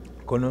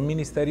con un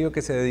ministerio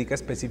que se dedica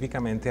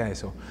específicamente a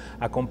eso,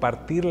 a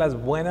compartir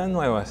las buenas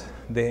nuevas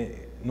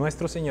de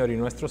nuestro Señor y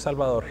nuestro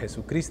Salvador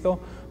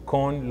Jesucristo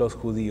con los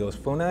judíos.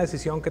 Fue una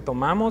decisión que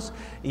tomamos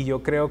y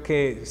yo creo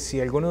que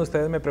si alguno de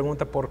ustedes me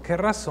pregunta por qué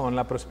razón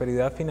la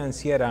prosperidad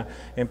financiera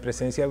en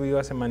Presencia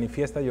Viva se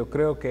manifiesta, yo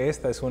creo que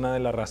esta es una de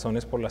las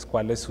razones por las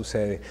cuales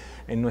sucede.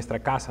 En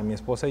nuestra casa, mi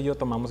esposa y yo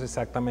tomamos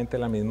exactamente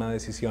la misma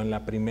decisión.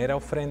 La primera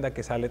ofrenda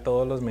que sale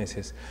todos los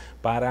meses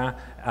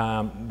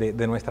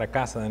de nuestra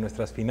casa, de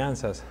nuestras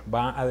finanzas,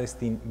 va a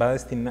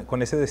destinar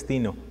con ese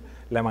destino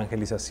la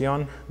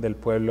evangelización del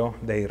pueblo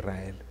de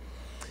Israel.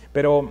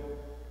 Pero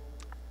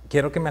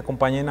quiero que me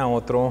acompañen a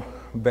otro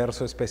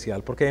verso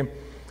especial, porque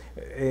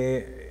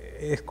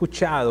he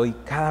escuchado y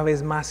cada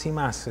vez más y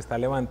más se está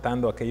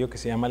levantando aquello que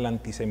se llama el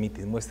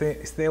antisemitismo,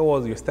 este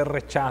odio, este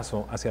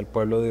rechazo hacia el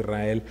pueblo de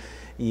Israel,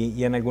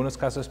 y en algunos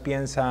casos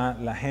piensa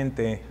la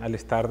gente, al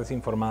estar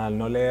desinformada, al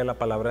no leer la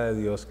palabra de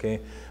Dios,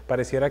 que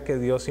pareciera que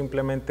Dios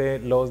simplemente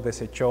los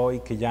desechó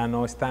y que ya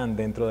no están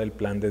dentro del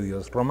plan de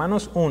Dios.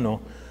 Romanos 1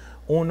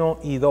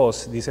 y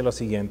 2 dice lo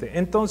siguiente: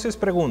 entonces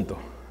pregunto,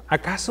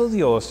 ¿acaso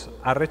Dios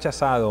ha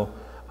rechazado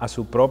a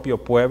su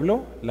propio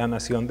pueblo, la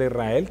nación de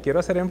Israel? Quiero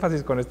hacer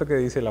énfasis con esto que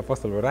dice el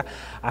apóstol, ¿verdad?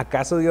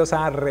 ¿Acaso Dios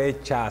ha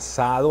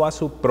rechazado a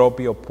su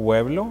propio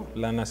pueblo,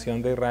 la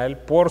nación de Israel?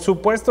 Por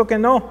supuesto que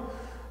no.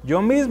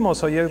 Yo mismo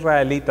soy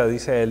israelita,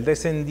 dice él,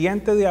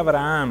 descendiente de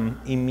Abraham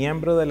y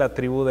miembro de la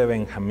tribu de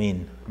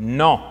Benjamín.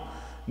 No,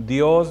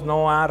 Dios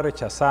no ha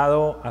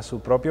rechazado a su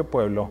propio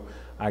pueblo,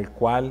 al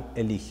cual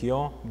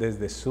eligió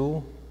desde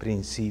su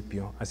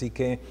principio. Así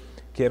que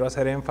quiero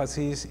hacer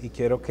énfasis y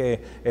quiero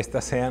que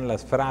estas sean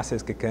las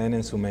frases que queden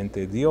en su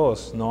mente.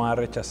 Dios no ha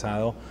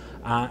rechazado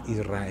a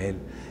Israel.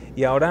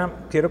 Y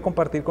ahora quiero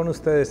compartir con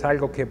ustedes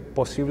algo que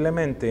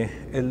posiblemente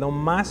es lo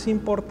más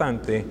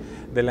importante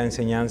de la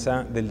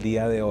enseñanza del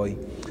día de hoy.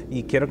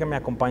 Y quiero que me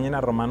acompañen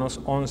a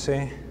Romanos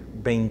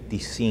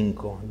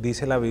 11:25.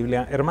 Dice la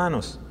Biblia: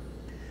 hermanos,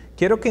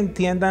 quiero que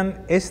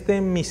entiendan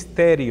este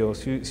misterio.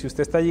 Si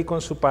usted está allí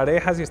con su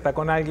pareja, si está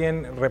con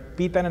alguien,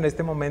 repitan en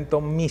este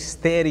momento: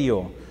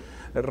 misterio.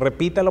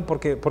 Repítalo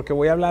porque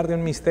voy a hablar de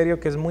un misterio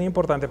que es muy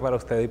importante para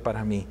usted y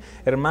para mí.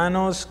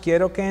 Hermanos,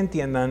 quiero que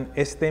entiendan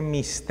este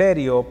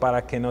misterio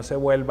para que no se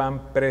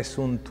vuelvan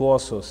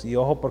presuntuosos. Y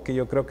ojo, porque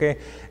yo creo que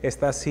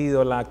esta ha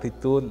sido la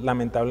actitud,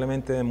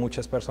 lamentablemente, de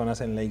muchas personas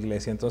en la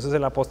iglesia. Entonces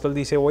el apóstol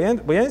dice: voy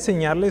a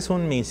enseñarles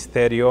un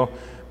misterio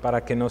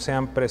para que no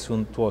sean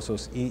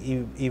presuntuosos.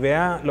 Y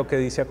vea lo que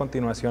dice a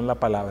continuación la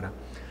palabra: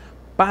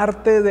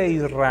 parte de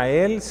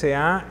Israel se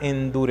ha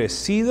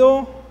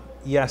endurecido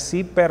y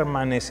así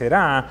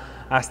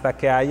permanecerá hasta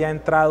que haya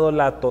entrado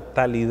la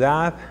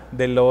totalidad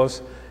de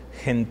los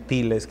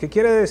gentiles. ¿Qué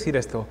quiere decir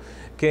esto?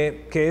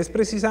 Que es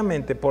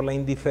precisamente por la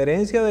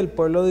indiferencia del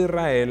pueblo de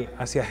Israel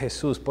hacia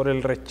Jesús, por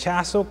el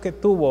rechazo que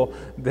tuvo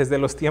desde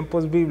los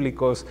tiempos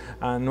bíblicos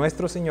a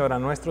nuestro Señor, a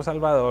nuestro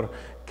Salvador,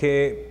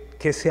 que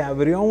se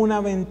abrió una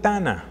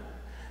ventana,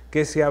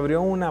 que se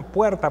abrió una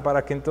puerta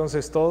para que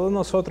entonces todos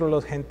nosotros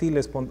los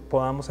gentiles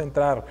podamos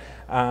entrar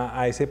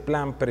a ese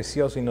plan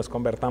precioso y nos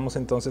convertamos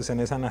entonces en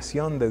esa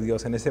nación de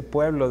Dios, en ese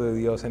pueblo de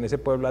Dios, en ese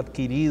pueblo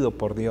adquirido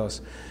por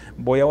Dios.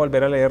 Voy a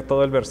volver a leer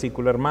todo el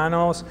versículo.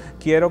 Hermanos,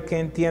 quiero que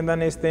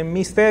entiendan este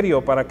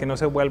misterio para que no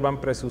se vuelvan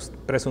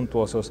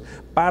presuntuosos.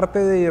 Parte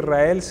de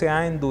Israel se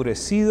ha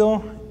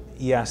endurecido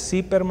y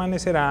así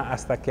permanecerá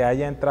hasta que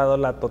haya entrado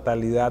la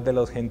totalidad de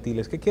los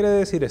gentiles. ¿Qué quiere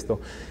decir esto?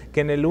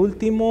 Que en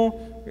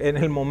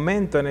el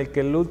momento en el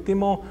que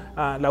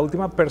la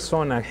última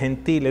persona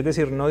gentil, es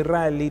decir, no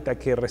israelita,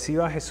 que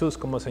reciba a Jesús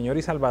como Señor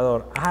y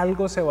Salvador,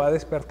 algo se va a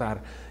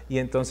despertar y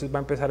entonces va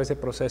a empezar ese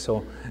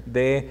proceso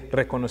de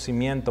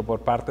reconocimiento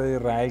por parte de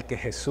Israel que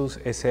Jesús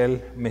es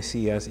el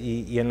Mesías.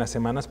 Y en las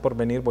semanas por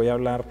venir voy a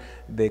hablar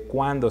de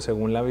cuándo,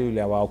 según la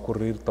Biblia, va a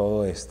ocurrir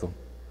todo esto.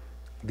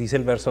 Dice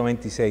el verso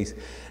 26,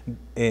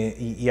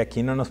 y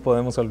aquí no nos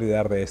podemos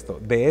olvidar de esto.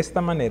 De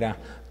esta manera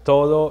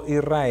todo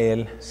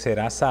Israel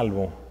será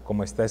salvo,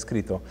 como está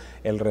escrito: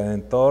 el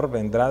Redentor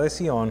vendrá de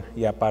Sión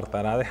y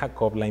apartará de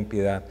Jacob la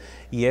impiedad.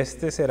 Y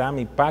este será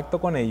mi pacto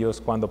con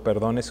ellos cuando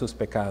perdone sus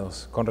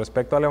pecados. Con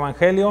respecto al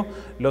Evangelio,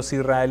 los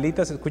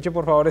israelitas, escuche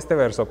por favor este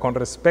verso, con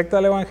respecto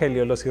al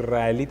Evangelio, los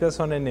israelitas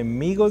son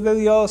enemigos de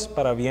Dios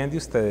para bien de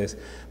ustedes,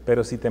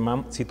 pero si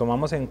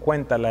tomamos en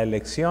cuenta la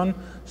elección,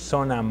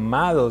 son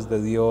amados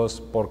de Dios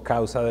por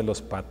causa de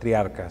los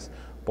patriarcas,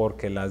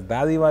 porque las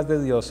dádivas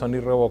de Dios son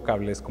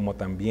irrevocables, como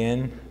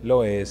también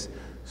lo es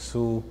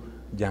su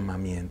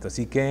llamamiento.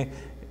 Así que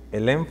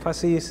el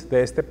énfasis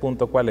de este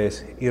punto, ¿cuál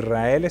es?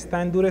 Israel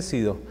está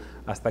endurecido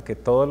hasta que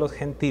todos los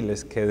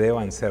gentiles que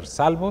deban ser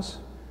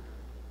salvos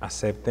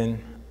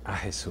acepten a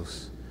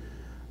Jesús.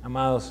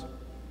 Amados,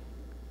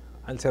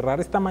 al cerrar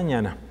esta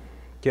mañana,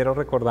 quiero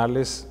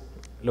recordarles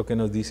lo que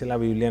nos dice la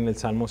Biblia en el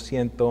Salmo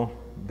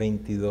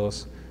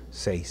 122,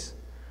 6.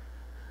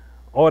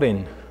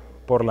 Oren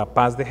por la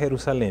paz de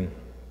Jerusalén,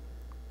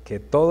 que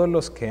todos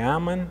los que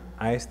aman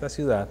a esta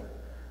ciudad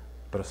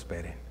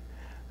prosperen.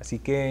 Así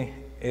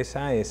que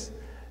esa es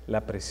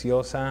la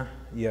preciosa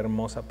y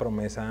hermosa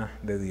promesa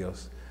de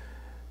Dios.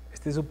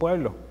 Este es su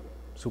pueblo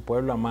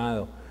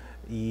amado.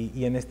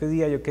 Y en este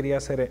día yo quería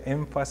hacer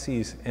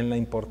énfasis en la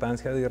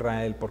importancia de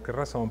Israel. ¿Por qué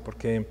razón?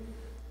 Porque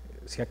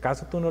si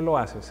acaso tú no lo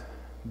haces,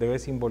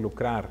 debes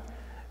involucrar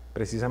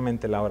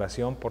precisamente la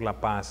oración por la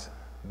paz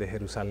de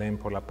Jerusalén,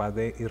 por la paz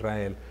de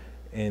Israel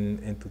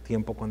en tu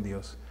tiempo con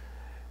Dios.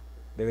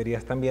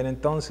 Deberías también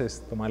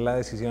entonces tomar la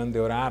decisión de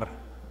orar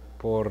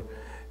por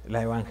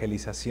la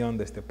evangelización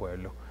de este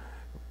pueblo,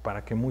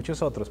 para que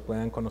muchos otros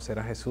puedan conocer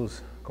a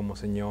Jesús como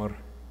Señor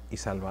y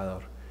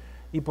Salvador.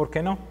 Y por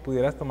qué no,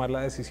 pudieras tomar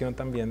la decisión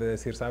también de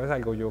decir, ¿sabes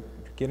algo? Yo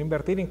quiero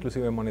invertir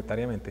inclusive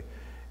monetariamente,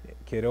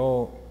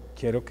 quiero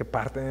que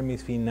parte de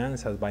mis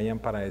finanzas vayan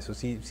para eso.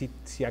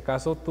 Si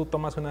acaso tú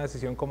tomas una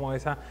decisión como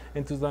esa,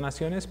 en tus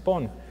donaciones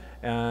pon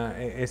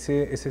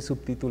ese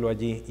subtítulo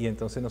allí, y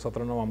entonces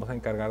nosotros nos vamos a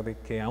encargar de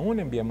que aún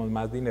enviemos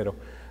más dinero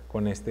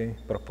con este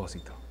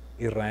propósito.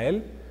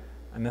 Israel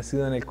ha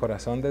nacido en el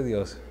corazón de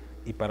Dios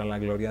y para la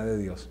gloria de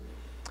Dios.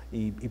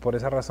 Y por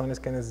esa razón es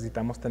que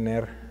necesitamos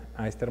tener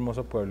a este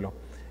hermoso pueblo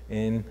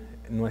en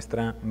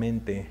nuestra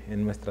mente,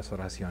 en nuestras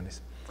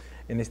oraciones.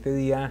 En este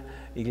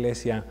día,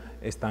 iglesia,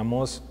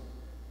 estamos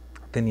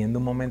teniendo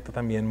un momento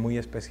también muy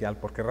especial.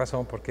 ¿Por qué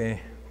razón?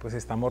 Porque pues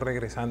estamos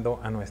regresando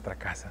a nuestra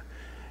casa.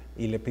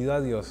 Y le pido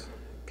a Dios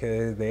que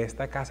desde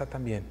esta casa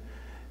también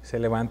se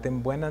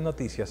levanten buenas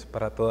noticias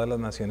para todas las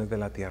naciones de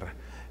la tierra.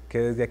 Que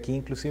desde aquí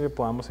inclusive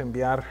podamos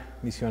enviar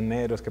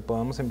misioneros, que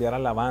podamos enviar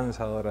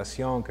alabanza,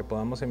 adoración, que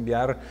podamos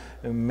enviar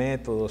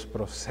métodos,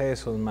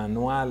 procesos,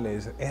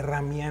 manuales,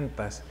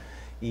 herramientas,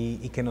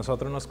 y que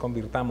nosotros nos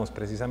convirtamos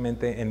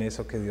precisamente en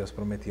eso que Dios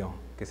prometió,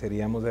 que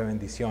seríamos de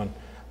bendición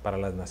para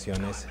las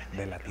naciones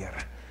de la tierra.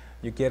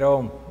 Yo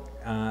quiero,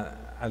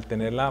 al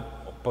tener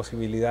la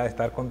posibilidad de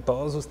estar con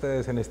todos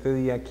ustedes en este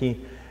día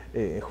aquí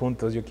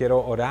juntos, yo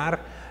quiero orar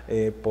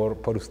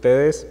por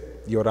ustedes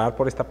y orar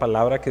por esta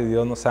palabra que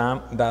Dios nos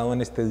ha dado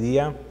en este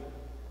día,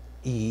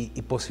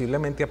 y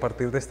posiblemente a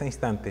partir de este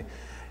instante,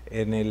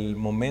 en el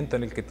momento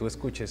en el que tú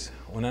escuches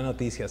una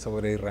noticia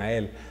sobre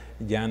Israel,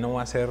 ya no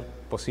va a ser,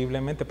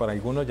 posiblemente para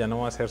algunos, ya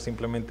no va a ser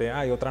simplemente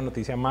otra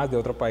noticia más de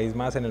otro país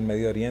más en el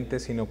Medio Oriente,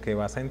 sino que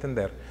vas a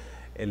entender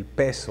el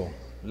peso,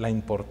 la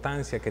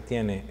importancia que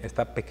tiene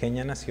esta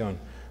pequeña nación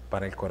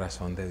para el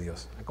corazón de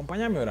Dios.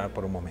 Acompáñame a orar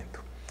por un momento.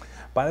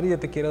 Padre, yo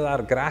te quiero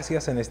dar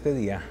gracias en este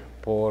día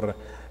por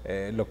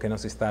lo que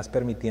nos estás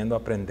permitiendo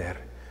aprender.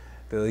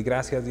 Te doy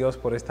gracias, Dios,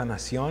 por esta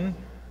nación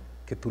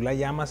que tú la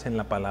llamas en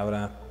la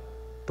palabra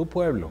tu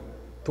pueblo,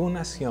 tu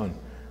nación,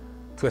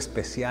 tu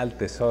especial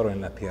tesoro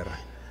en la tierra.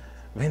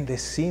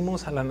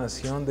 Bendecimos a la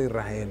nación de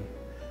Israel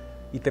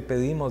y te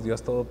pedimos,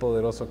 Dios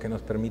Todopoderoso, que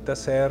nos permita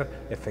ser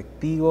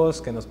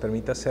efectivos, que nos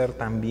permita ser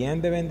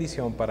también de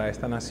bendición para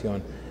esta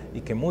nación,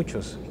 y que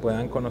muchos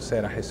puedan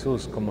conocer a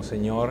Jesús como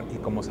Señor y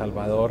como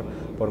Salvador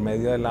por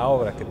medio de la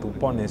obra que tú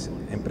pones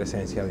en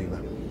Presencia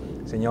Viva.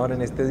 Señor,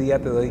 en este día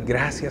te doy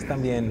gracias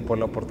también por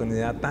la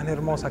oportunidad tan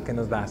hermosa que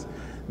nos das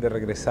de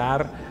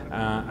regresar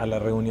a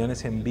las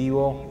reuniones en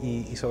vivo,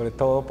 y sobre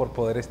todo por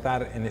poder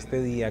estar en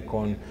este día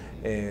con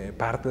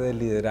parte del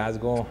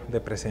liderazgo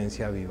de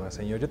Presencia Viva.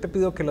 Señor, yo te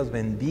pido que los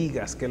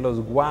bendigas, que los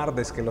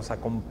guardes, que los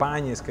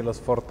acompañes, que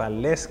los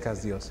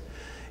fortalezcas, Dios,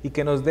 y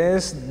que nos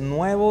des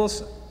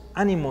nuevos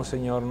ánimos,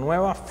 Señor,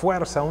 nueva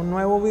fuerza, un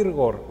nuevo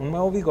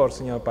vigor,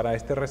 Señor, para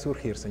este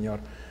resurgir,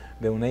 Señor.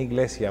 de una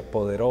iglesia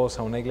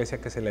poderosa, una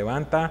iglesia que se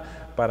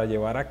levanta para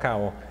llevar a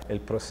cabo el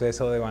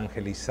proceso de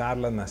evangelizar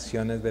las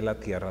naciones de la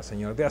tierra,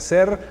 Señor, de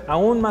hacer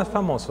aún más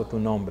famoso tu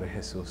nombre,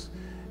 Jesús.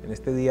 En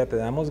este día te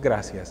damos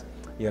gracias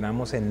y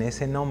oramos en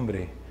ese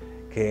nombre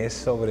que es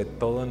sobre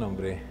todo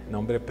nombre,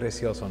 nombre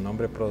precioso,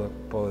 nombre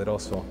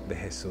poderoso de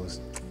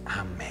Jesús.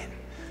 Amén.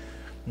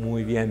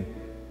 Muy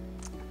bien.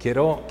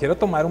 Quiero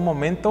tomar un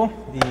momento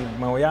y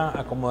me voy a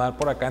acomodar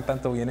por acá en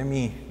tanto viene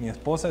mi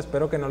esposa.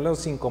 Espero que no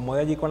los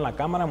incomode allí con la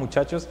cámara,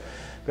 muchachos,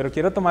 pero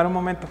quiero tomar un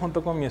momento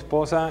junto con mi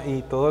esposa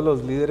y todos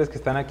los líderes que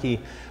están aquí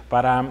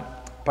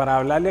para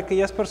hablarle a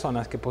aquellas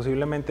personas que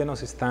posiblemente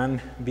nos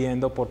están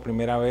viendo por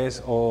primera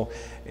vez o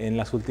en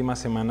las últimas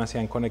semanas se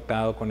han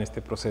conectado con este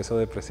proceso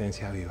de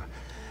presencia viva.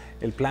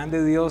 El plan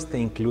de Dios te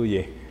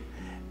incluye.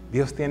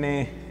 Dios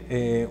tiene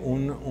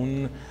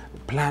un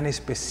plan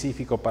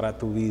específico para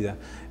tu vida.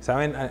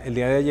 Saben, el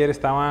día de ayer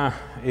estaba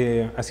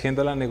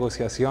haciendo la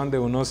negociación de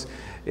unos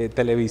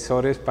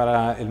televisores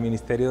para el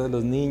Ministerio de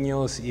los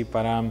Niños y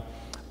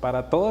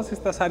para todas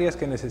estas áreas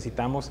que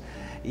necesitamos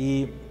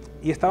y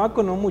estaba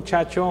con un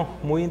muchacho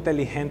muy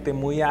inteligente,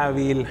 muy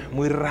hábil,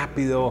 muy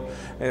rápido,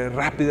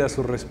 rápidas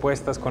sus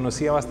respuestas,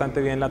 conocía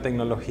bastante bien la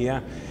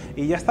tecnología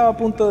y ya estaba a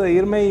punto de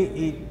irme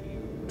y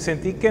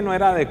sentí que no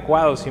era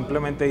adecuado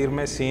simplemente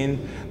irme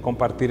sin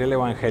compartir el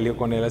evangelio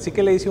con él. Así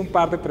que le hice un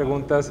par de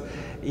preguntas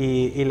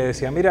y le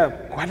decía,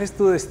 mira, ¿cuál es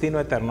tu destino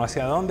eterno?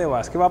 ¿Hacia dónde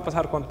vas? ¿Qué va a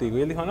pasar contigo?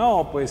 Y él dijo,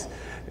 no, pues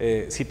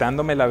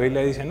citándome la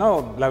Biblia, dice,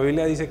 no, la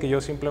Biblia dice que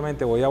yo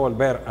simplemente voy a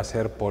volver a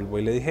ser polvo.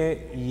 Y le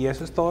dije, ¿y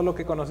eso es todo lo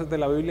que conoces de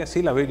la Biblia?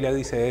 Sí, la Biblia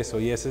dice eso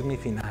y ese es mi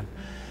final.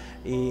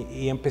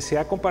 Y empecé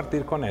a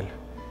compartir con él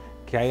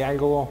que hay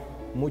algo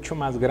mucho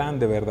más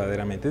grande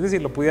verdaderamente. Es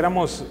decir, lo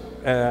pudiéramos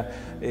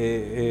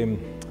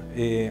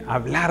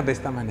hablar de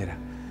esta manera.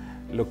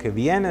 Lo que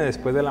viene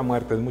después de la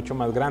muerte es mucho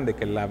más grande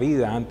que la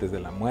vida antes de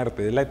la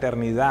muerte, es la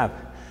eternidad.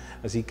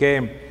 Así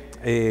que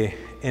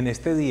en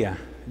este día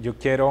yo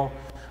quiero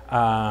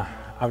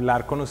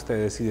hablar con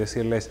ustedes y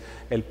decirles,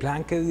 el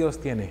plan que Dios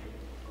tiene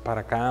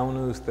para cada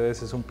uno de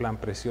ustedes es un plan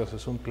precioso,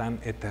 es un plan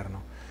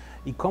eterno.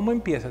 ¿Y cómo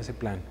empieza ese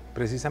plan?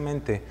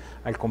 Precisamente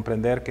al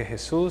comprender que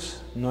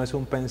Jesús no es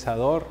un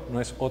pensador,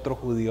 no es otro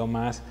judío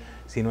más,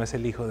 sino es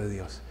el Hijo de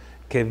Dios,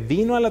 que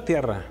vino a la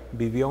tierra,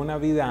 vivió una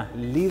vida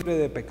libre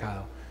de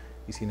pecado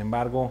y sin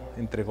embargo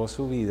entregó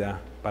su vida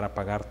para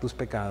pagar tus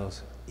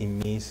pecados y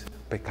mis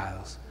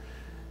pecados.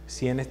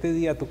 Si en este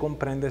día tú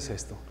comprendes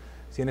esto,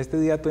 si en este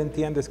día tú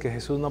entiendes que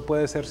Jesús no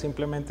puede ser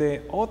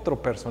simplemente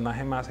otro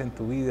personaje más en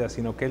tu vida,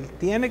 sino que Él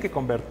tiene que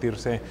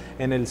convertirse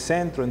en el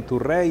centro, en tu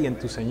Rey, en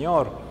tu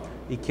Señor,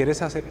 y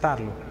quieres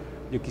aceptarlo,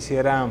 yo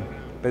quisiera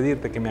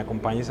pedirte que me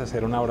acompañes a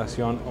hacer una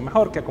oración, o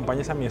mejor, que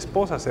acompañes a mi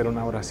esposa a hacer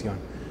una oración.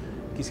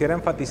 Quisiera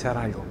enfatizar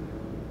algo.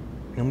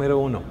 Número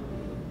 1,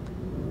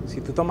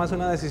 si tú tomas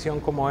una decisión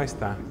como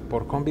esta,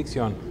 por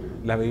convicción,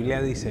 la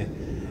Biblia dice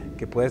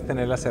que puedes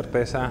tener la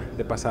certeza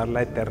de pasar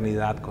la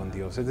eternidad con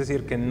Dios. Es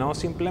decir, que no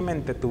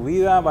simplemente tu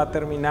vida va a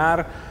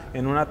terminar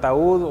en un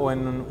ataúd o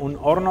en un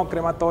horno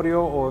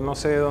crematorio o no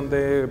sé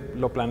dónde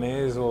lo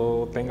planees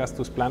o tengas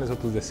tus planes o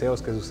tus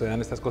deseos que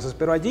sucedan estas cosas,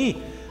 pero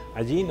allí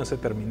no se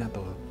termina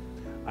todo.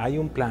 Hay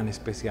un plan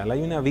especial,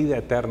 hay una vida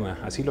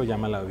eterna, así lo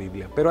llama la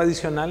Biblia. Pero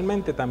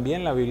adicionalmente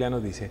también la Biblia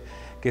nos dice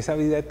que esa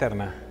vida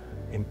eterna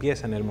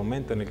empieza en el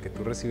momento en el que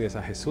tú recibes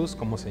a Jesús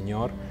como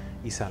Señor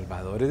y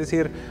Salvador. Es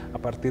decir, a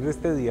partir de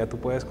este día tú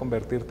puedes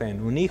convertirte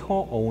en un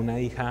hijo o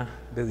una hija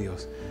de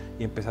Dios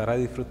y empezar a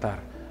disfrutar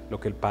lo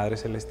que el Padre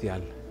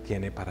Celestial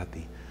tiene para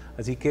ti.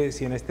 Así que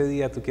si en este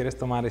día tú quieres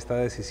tomar esta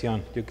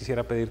decisión, yo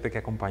quisiera pedirte que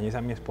acompañes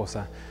a mi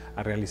esposa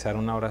a realizar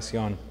una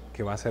oración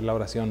que va a ser la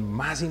oración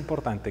más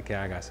importante que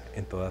hagas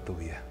en toda tu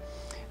vida.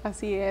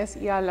 Así es,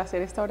 y al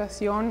hacer esta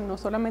oración, no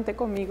solamente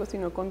conmigo,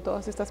 sino con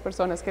todas estas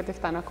personas que te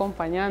están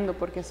acompañando,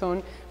 porque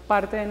son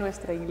parte de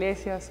nuestra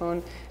iglesia,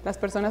 son las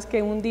personas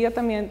que un día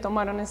también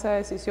tomaron esa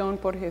decisión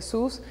por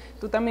Jesús.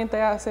 Tú también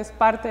te haces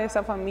parte de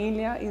esa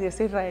familia y de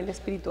ese Israel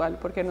espiritual,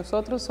 porque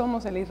nosotros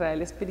somos el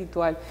Israel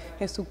espiritual.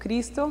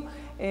 Jesucristo,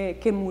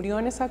 que murió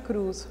en esa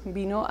cruz,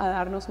 vino a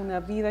darnos una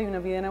vida y una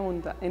vida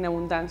en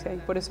abundancia, y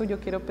por eso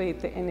yo quiero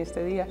pedirte en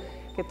este día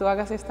que tú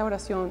hagas esta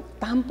oración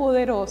tan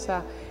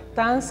poderosa,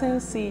 tan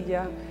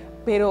sencilla,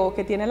 pero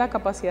que tiene la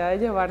capacidad de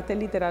llevarte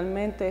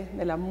literalmente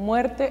de la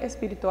muerte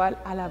espiritual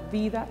a la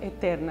vida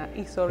eterna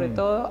y sobre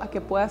todo a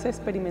que puedas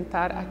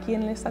experimentar aquí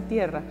en esta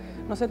tierra.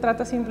 No se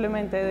trata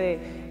simplemente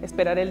de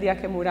esperar el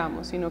día que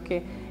muramos, sino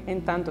que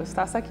en tanto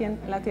estás aquí en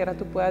la tierra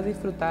tú puedas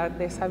disfrutar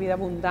de esa vida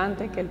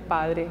abundante que el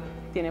Padre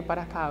tiene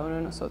para cada uno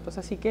de nosotros.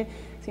 Así que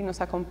si nos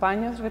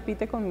acompañas,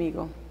 repite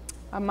conmigo: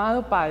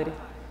 amado Padre,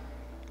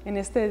 en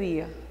este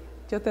día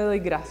yo te doy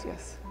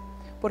gracias,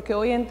 porque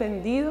hoy he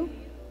entendido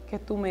que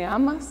tú me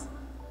amas,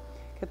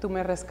 que tú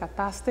me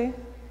rescataste,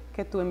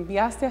 que tú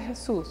enviaste a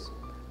Jesús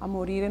a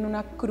morir en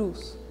una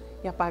cruz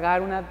y a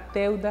pagar una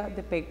deuda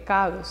de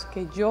pecados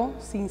que yo,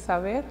 sin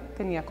saber,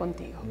 tenía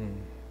contigo.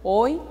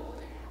 Hoy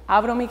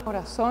abro mi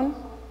corazón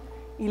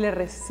y le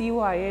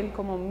recibo a Él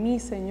como mi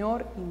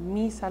Señor y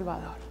mi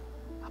Salvador.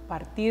 A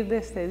partir de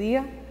este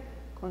día,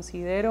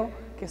 considero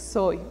que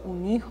soy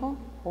un hijo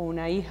o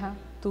una hija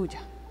tuya.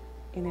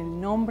 En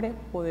el nombre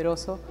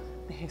poderoso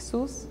de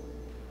Jesús.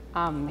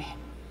 Amén.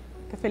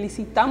 Te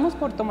felicitamos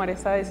por tomar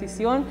esta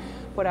decisión,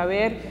 por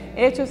haber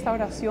hecho esta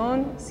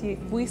oración. Si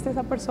fuiste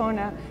esa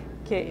persona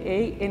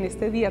que en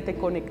este día te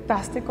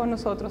conectaste con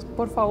nosotros,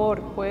 por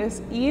favor,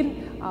 puedes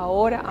ir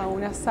ahora a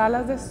unas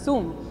salas de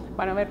Zoom.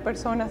 Van a haber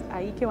personas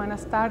ahí que van a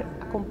estar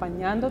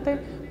acompañándote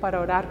para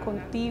orar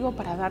contigo,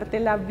 para darte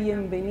la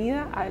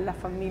bienvenida a la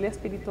familia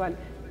espiritual.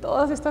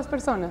 Todas estas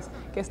personas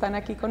que están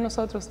aquí con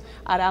nosotros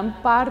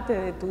harán parte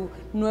de tu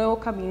nuevo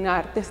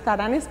caminar. Te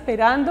estarán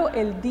esperando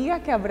el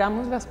día que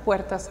abramos las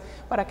puertas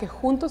para que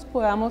juntos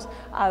podamos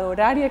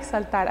adorar y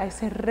exaltar a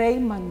ese Rey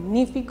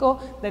magnífico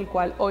del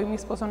cual hoy mi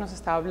esposo nos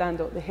está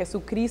hablando, de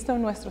Jesucristo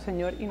nuestro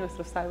Señor y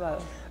nuestro Salvador.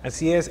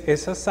 Así es,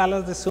 esas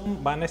salas de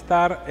Zoom van a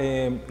estar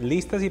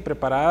listas y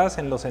preparadas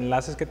en los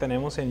enlaces que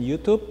tenemos en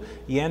YouTube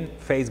y en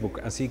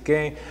Facebook. Así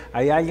que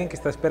hay alguien que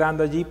está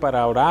esperando allí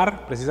para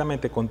orar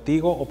precisamente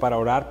contigo o para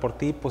orar por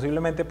ti,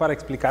 posiblemente para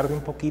explicarte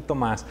un poquito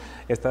más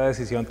esta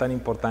decisión tan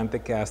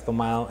importante que has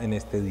tomado en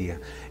este día.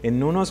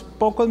 En unos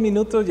pocos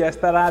minutos ya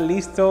estará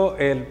listo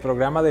el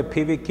programa de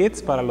PV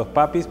Kids para los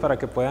papis, para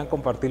que puedan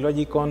compartirlo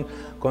allí con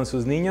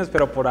sus niños,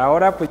 pero por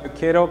ahora pues yo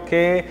quiero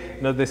que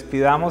nos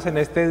despidamos en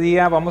este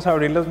día. Vamos a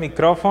abrir los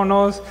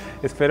micrófonos.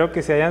 Espero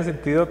que se hayan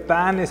sentido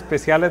tan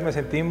especiales. Me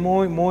sentí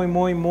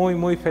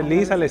muy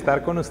feliz al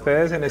estar con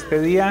ustedes en este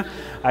día.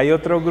 Hay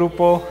otro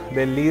grupo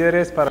de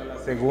líderes para la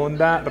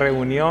segunda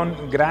reunión.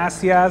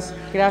 Gracias.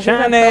 Gracias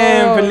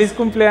Shannon, feliz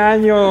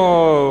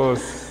cumpleaños.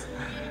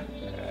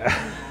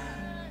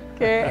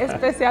 Qué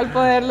especial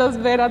poderlos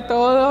ver a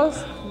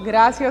todos.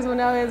 Gracias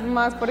una vez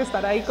más por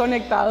estar ahí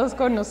conectados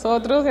con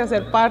nosotros y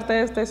hacer parte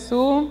de este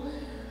Zoom.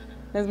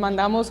 Les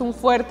mandamos un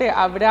fuerte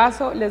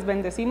abrazo, les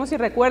bendecimos y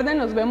recuerden,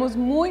 nos vemos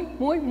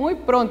muy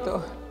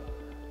pronto.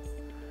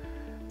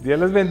 Dios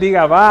les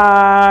bendiga.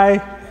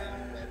 Bye.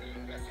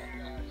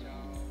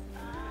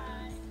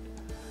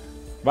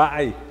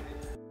 Bye.